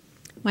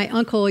my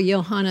uncle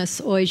Johannes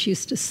always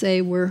used to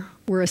say we're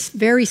a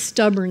very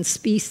stubborn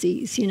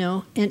species, you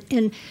know.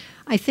 And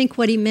I think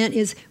what he meant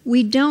is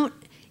we don't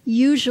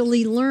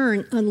usually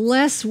learn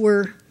unless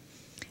we're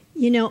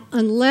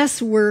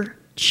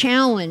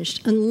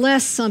challenged,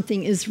 unless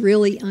something is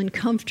really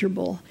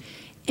uncomfortable.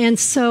 And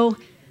so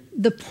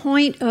the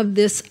point of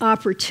this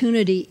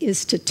opportunity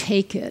is to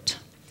take it,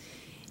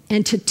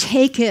 and to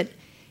take it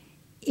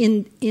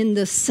in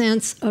the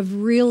sense of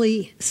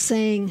really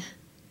saying,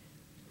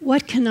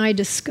 what can I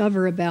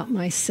discover about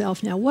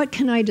myself now? What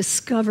can I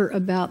discover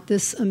about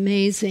this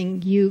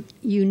amazing,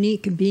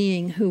 unique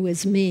being who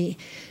is me?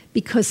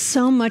 Because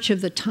so much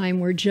of the time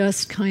we're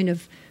just kind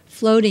of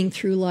floating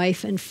through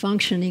life and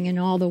functioning in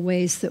all the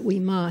ways that we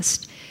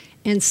must.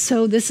 And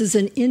so this is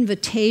an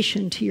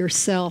invitation to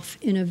yourself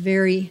in a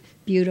very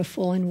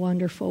beautiful and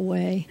wonderful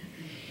way.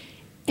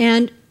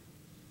 And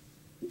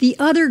the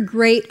other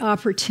great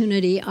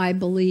opportunity, I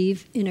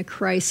believe, in a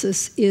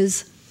crisis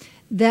is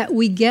that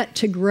we get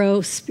to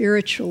grow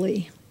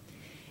spiritually.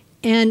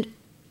 And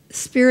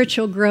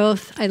spiritual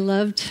growth, I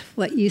loved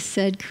what you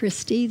said,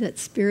 Christy, that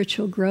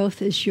spiritual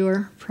growth is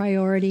your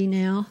priority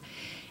now.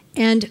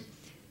 And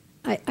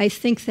I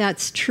think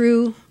that's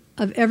true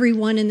of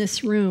everyone in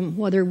this room,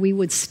 whether we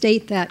would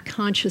state that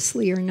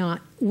consciously or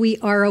not. We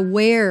are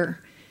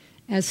aware,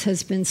 as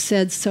has been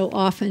said so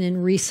often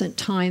in recent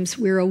times,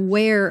 we're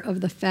aware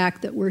of the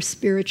fact that we're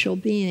spiritual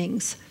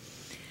beings.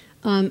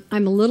 I'm a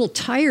little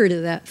tired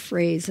of that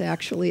phrase,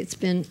 actually. It's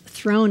been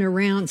thrown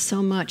around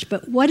so much.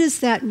 But what does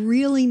that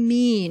really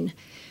mean?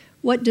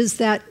 What does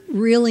that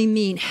really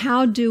mean?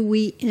 How do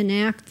we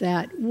enact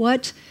that?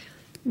 What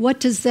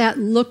does that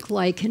look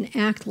like and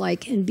act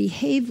like and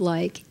behave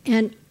like?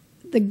 And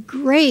the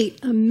great,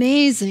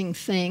 amazing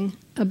thing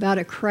about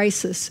a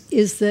crisis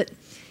is that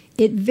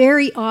it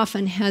very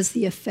often has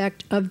the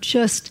effect of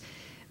just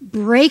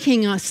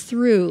breaking us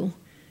through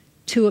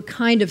to a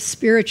kind of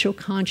spiritual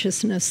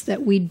consciousness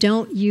that we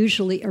don't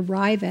usually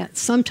arrive at.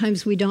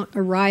 Sometimes we don't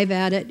arrive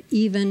at it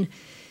even,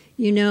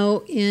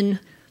 in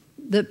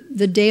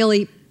the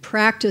daily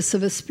practice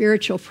of a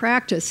spiritual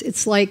practice.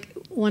 It's like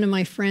one of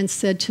my friends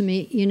said to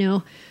me,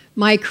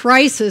 my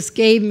crisis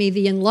gave me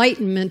the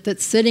enlightenment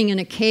that sitting in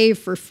a cave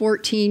for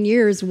 14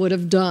 years would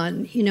have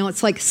done.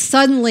 It's like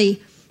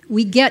suddenly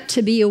we get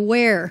to be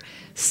aware.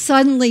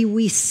 Suddenly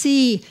we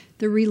see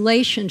the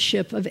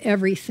relationship of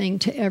everything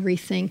to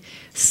everything.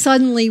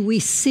 Suddenly we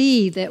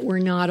see that we're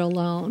not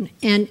alone.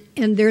 And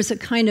there's a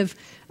kind of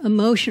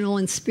emotional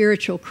and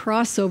spiritual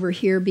crossover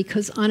here,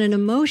 because on an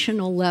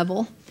emotional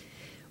level,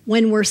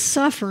 when we're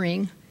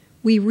suffering,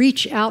 we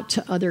reach out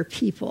to other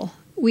people.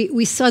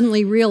 We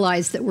suddenly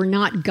realize that we're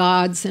not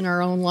gods in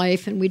our own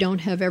life and we don't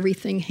have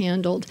everything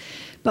handled.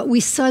 But we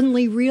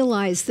suddenly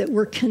realize that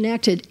we're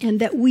connected and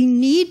that we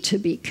need to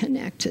be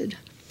connected.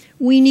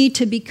 We need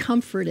to be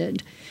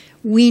comforted.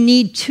 We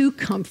need to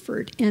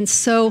comfort. And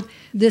so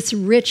this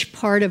rich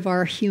part of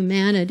our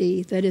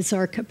humanity that is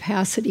our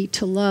capacity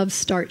to love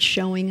starts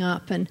showing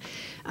up. And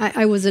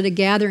I was at a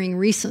gathering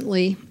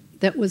recently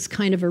that was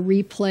kind of a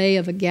replay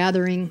of a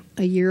gathering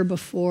a year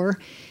before.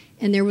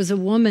 And there was a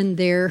woman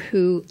there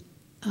who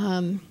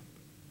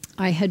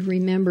I had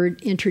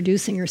remembered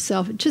introducing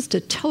herself, just a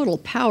total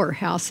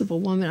powerhouse of a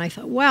woman. I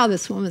thought, wow,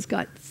 this woman's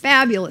got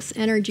fabulous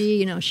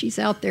energy. She's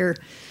out there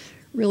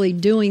really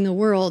doing the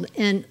world.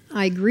 And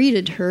I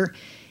greeted her,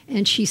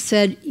 and she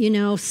said,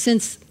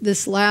 since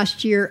this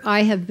last year,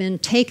 I have been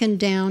taken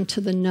down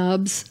to the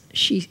nubs.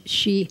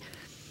 She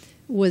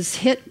was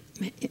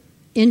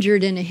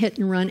injured in a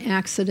hit-and-run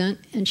accident,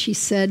 and she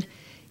said,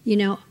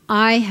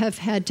 I have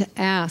had to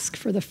ask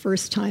for the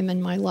first time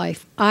in my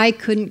life. I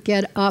couldn't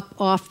get up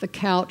off the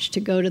couch to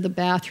go to the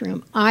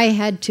bathroom. I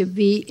had to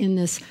be in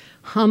this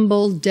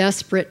humble,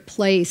 desperate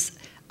place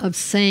of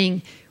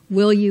saying,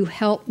 will you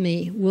help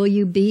me? Will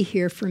you be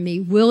here for me?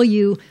 Will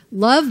you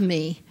love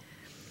me?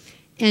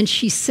 And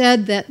she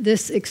said that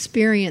this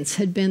experience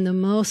had been the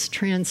most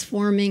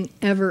transforming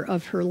ever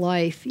of her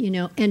life,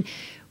 And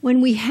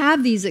when we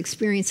have these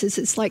experiences,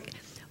 it's like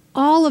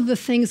all of the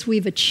things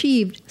we've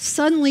achieved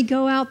suddenly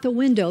go out the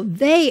window.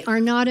 They are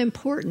not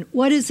important.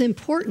 What is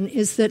important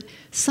is that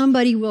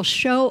somebody will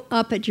show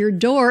up at your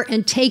door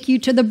and take you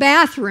to the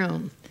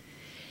bathroom.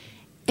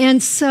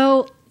 And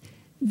so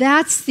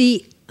that's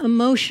the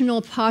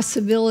emotional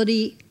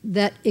possibility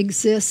that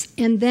exists.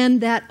 And then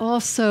that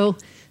also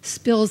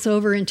spills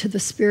over into the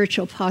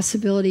spiritual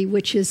possibility,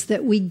 which is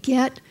that we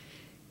get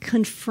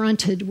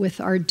confronted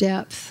with our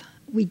depth.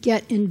 We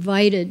get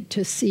invited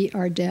to see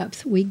our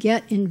depth. We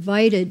get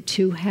invited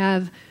to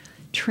have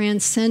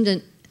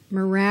transcendent,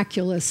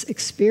 miraculous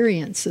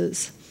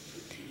experiences.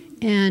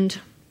 And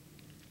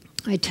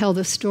I tell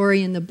the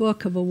story in the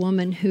book of a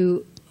woman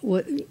who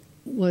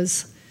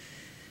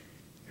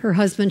her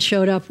husband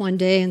showed up one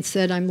day and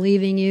said, I'm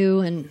leaving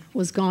you, and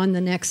was gone the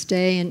next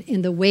day. And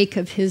in the wake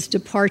of his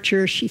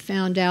departure, she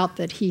found out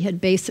that he had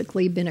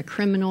basically been a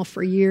criminal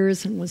for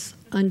years and was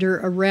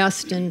under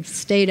arrest in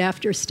state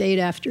after state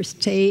after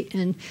state.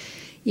 And,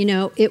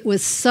 it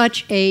was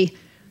such a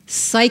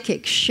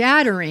psychic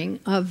shattering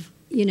of,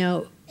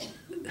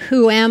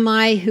 who am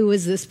I? Who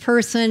is this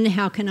person?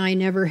 How can I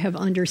never have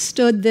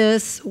understood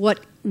this?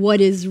 What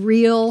is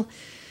real?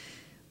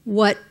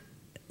 What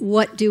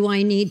do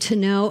I need to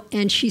know?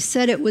 And she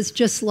said it was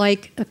just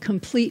like a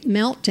complete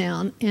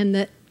meltdown, and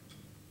that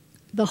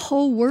the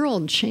whole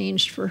world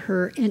changed for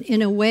her. And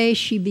in a way,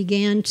 she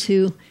began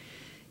to,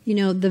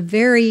 the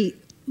very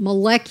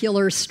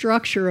molecular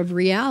structure of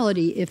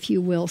reality, if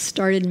you will,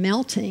 started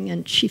melting.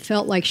 And she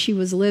felt like she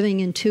was living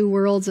in two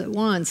worlds at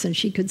once, and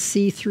she could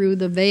see through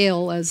the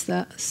veil, as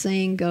the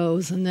saying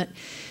goes. And that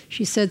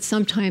she said,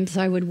 sometimes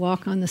I would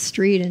walk on the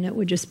street and it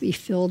would just be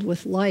filled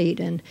with light.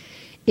 And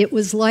it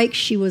was like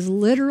she was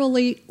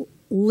literally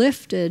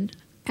lifted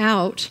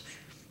out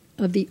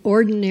of the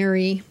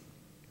ordinary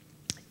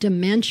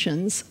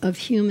dimensions of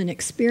human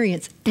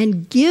experience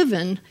and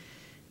given,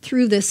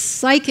 through this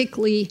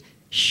psychically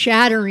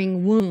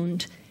shattering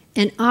wound,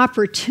 an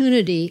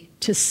opportunity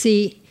to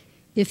see,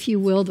 if you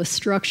will, the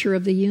structure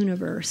of the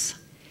universe.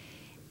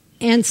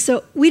 And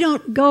so we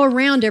don't go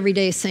around every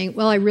day saying,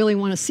 well, I really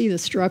want to see the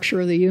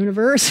structure of the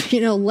universe,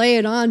 lay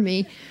it on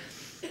me.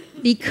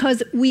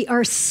 Because we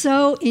are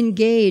so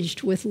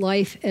engaged with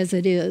life as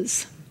it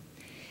is.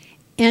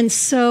 And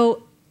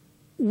so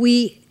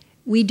we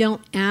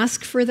don't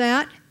ask for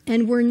that,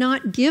 and we're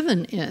not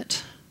given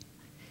it.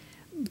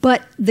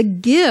 But the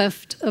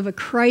gift of a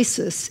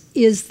crisis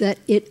is that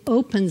it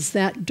opens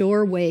that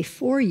doorway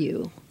for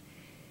you.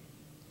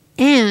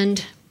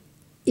 And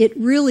it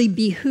really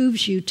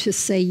behooves you to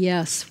say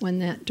yes when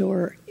that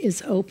door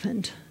is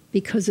opened,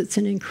 because it's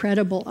an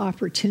incredible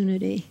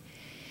opportunity.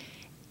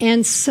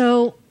 And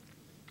so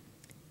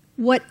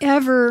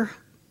whatever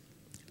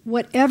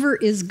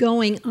is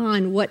going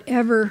on,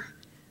 whatever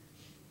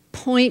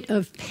point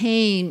of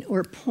pain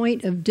or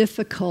point of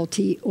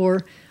difficulty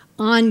or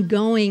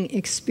ongoing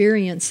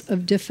experience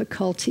of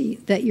difficulty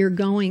that you're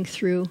going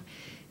through,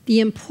 the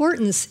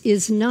importance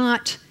is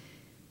not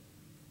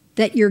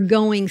that you're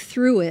going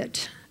through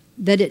it,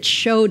 that it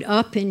showed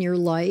up in your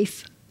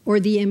life, or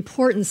the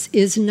importance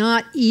is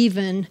not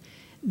even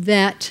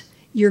that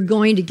you're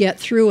going to get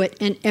through it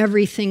and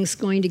everything's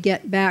going to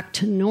get back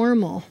to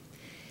normal.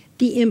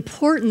 The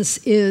importance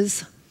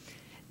is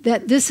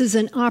that this is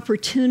an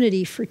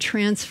opportunity for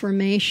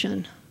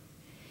transformation.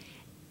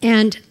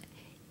 And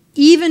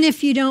even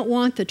if you don't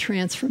want the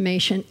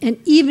transformation, and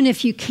even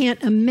if you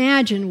can't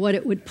imagine what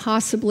it would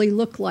possibly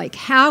look like,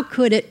 how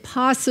could it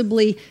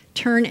possibly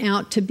turn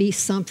out to be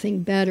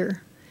something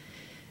better?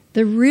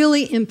 The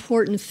really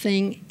important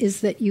thing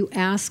is that you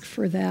ask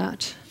for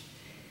that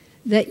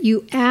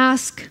you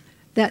ask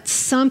that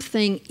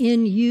something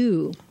in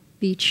you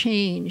be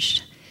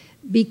changed,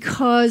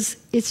 because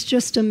it's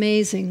just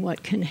amazing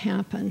what can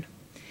happen.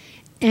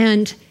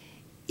 And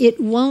it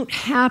won't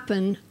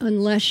happen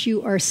unless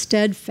you are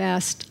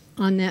steadfast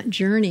on that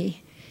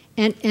journey.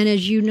 And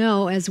as you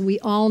know, as we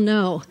all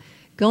know,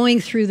 going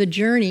through the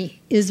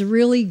journey is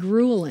really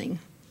grueling.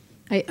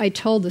 I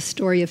told the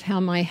story of how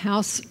my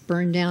house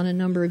burned down a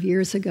number of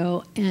years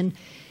ago, and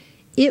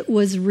it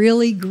was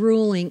really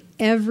grueling.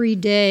 Every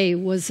day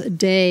was a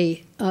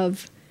day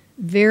of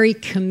very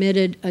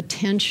committed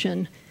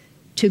attention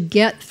to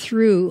get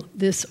through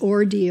this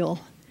ordeal.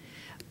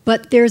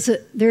 But there's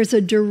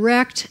a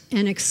direct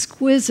and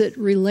exquisite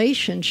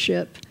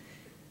relationship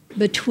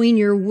between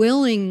your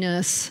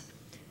willingness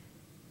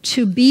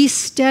to be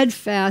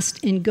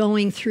steadfast in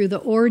going through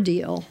the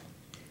ordeal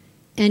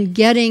and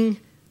getting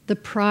the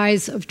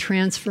prize of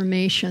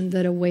transformation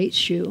that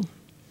awaits you.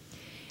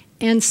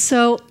 And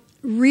so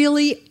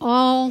really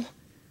all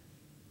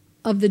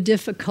of the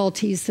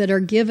difficulties that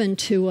are given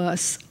to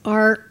us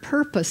are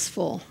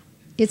purposeful.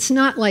 It's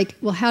not like,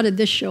 well, how did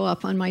this show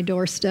up on my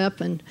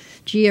doorstep? And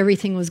gee,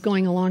 everything was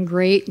going along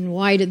great, and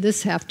why did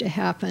this have to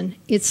happen?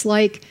 It's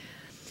like,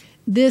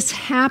 this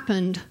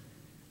happened,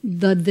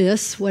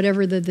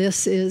 whatever the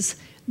this is,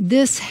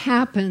 this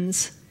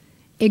happens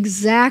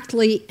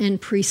exactly and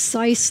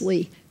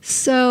precisely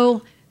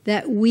so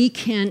that we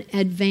can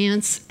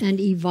advance and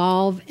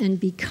evolve and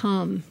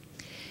become.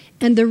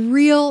 And the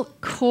real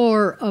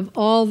core of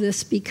all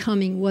this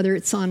becoming, whether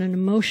it's on an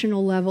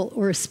emotional level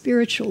or a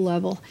spiritual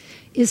level,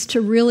 is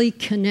to really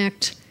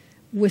connect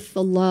with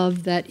the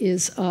love that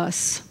is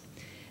us.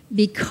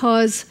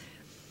 Because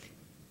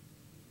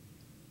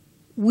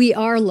we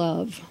are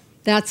love.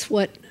 That's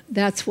what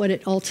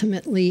it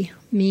ultimately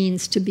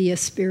means to be a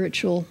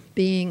spiritual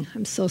being.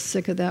 I'm so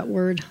sick of that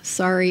word.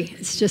 Sorry.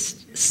 It's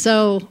just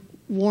so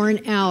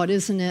worn out,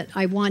 isn't it?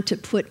 I want to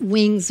put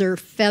wings or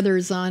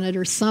feathers on it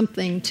or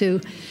something to,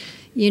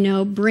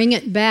 bring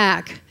it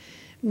back.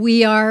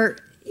 We are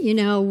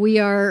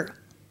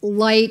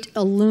light,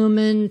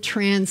 illumined,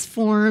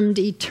 transformed,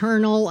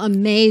 eternal,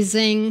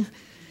 amazing,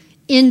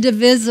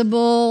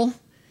 indivisible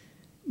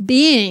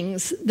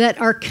beings that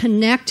are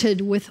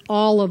connected with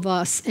all of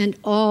us and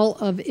all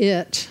of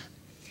it.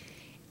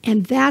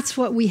 And that's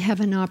what we have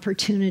an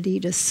opportunity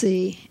to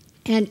see.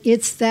 And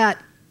it's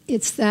that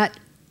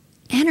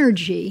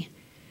energy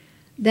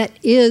that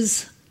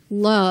is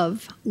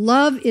love.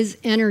 Love is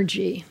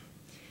energy.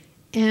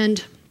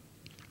 And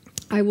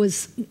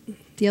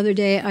the other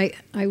day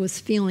I was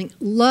feeling,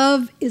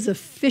 love is a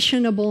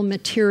fissionable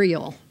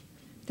material.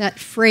 That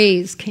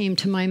phrase came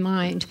to my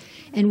mind.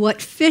 And what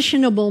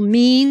fissionable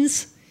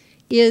means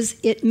is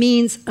it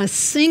means a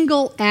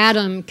single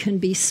atom can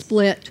be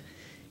split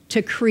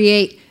to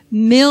create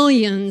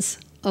millions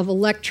of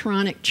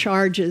electronic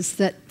charges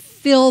that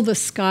fill the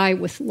sky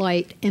with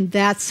light, and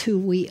that's who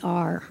we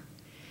are.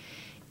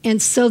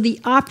 And so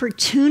the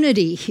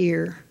opportunity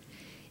here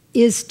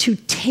is to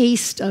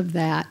taste of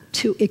that,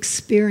 to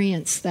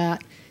experience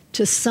that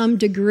to some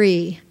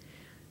degree,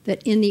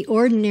 that in the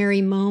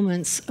ordinary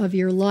moments of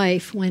your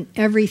life when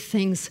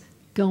everything's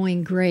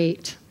going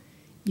great,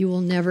 you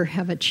will never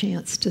have a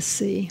chance to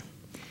see.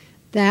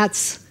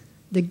 That's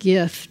the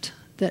gift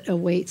that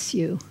awaits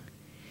you.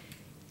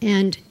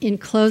 And in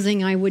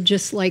closing, I would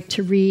just like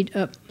to read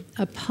a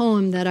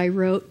poem that I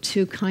wrote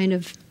to kind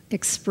of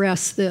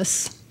express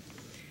this.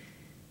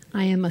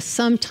 I am a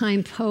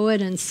sometime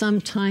poet, and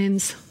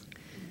sometimes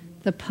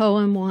the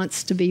poem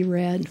wants to be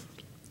read.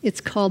 It's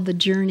called The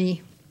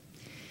Journey.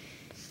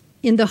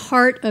 In the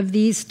heart of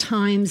these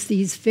times,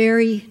 these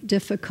very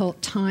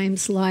difficult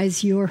times,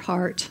 lies your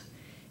heart,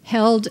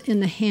 held in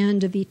the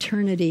hand of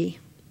eternity.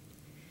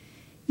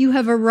 You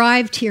have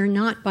arrived here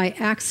not by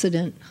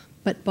accident,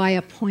 but by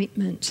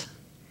appointment.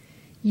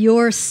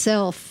 Your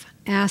self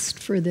asked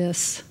for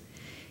this.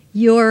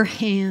 Your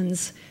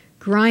hands,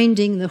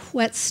 grinding the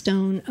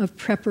whetstone of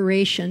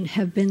preparation,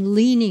 have been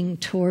leaning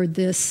toward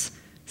this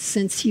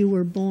since you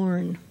were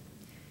born.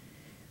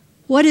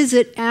 What is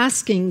it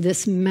asking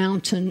this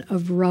mountain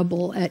of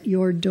rubble at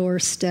your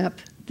doorstep,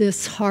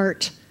 this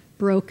heart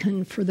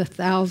broken for the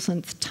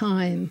 1,000th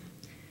time?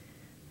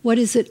 What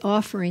is it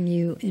offering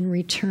you in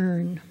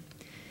return?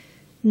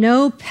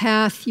 No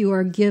path you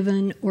are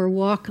given or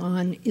walk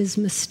on is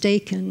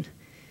mistaken.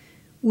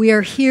 We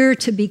are here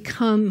to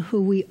become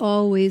who we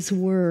always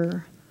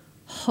were,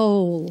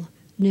 whole,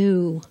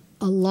 new,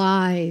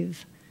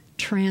 alive,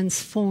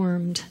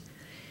 transformed.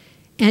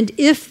 And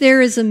if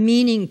there is a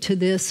meaning to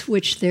this,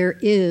 which there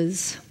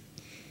is,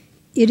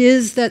 it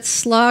is that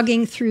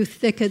slogging through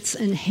thickets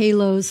and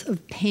halos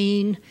of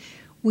pain,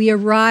 we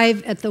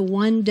arrive at the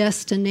one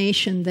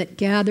destination that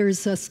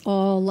gathers us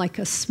all like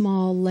a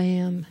small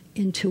lamb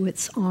into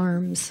its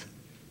arms.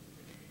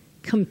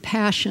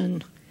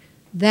 Compassion,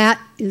 that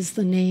is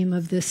the name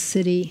of this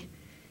city,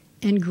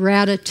 and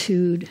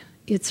gratitude,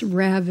 its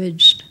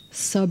ravaged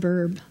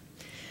suburb,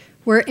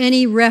 where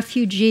any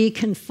refugee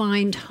can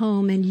find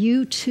home, and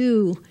you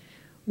too,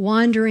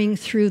 wandering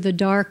through the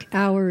dark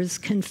hours,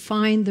 can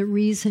find the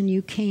reason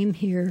you came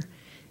here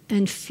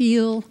and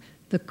feel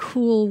the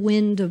cool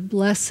wind of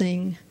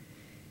blessing,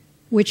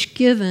 which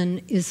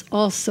given is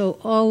also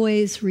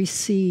always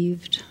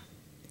received.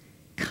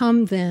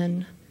 Come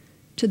then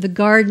to the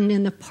garden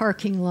in the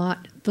parking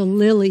lot, the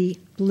lily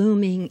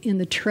blooming in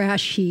the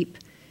trash heap,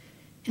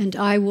 and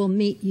I will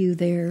meet you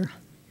there.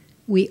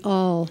 We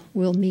all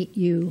will meet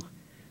you.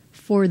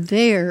 For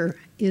there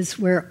is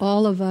where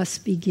all of us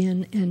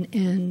begin and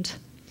end,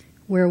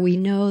 where we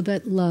know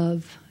that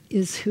love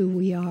is who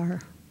we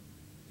are.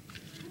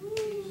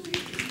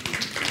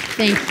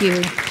 Thank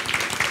you.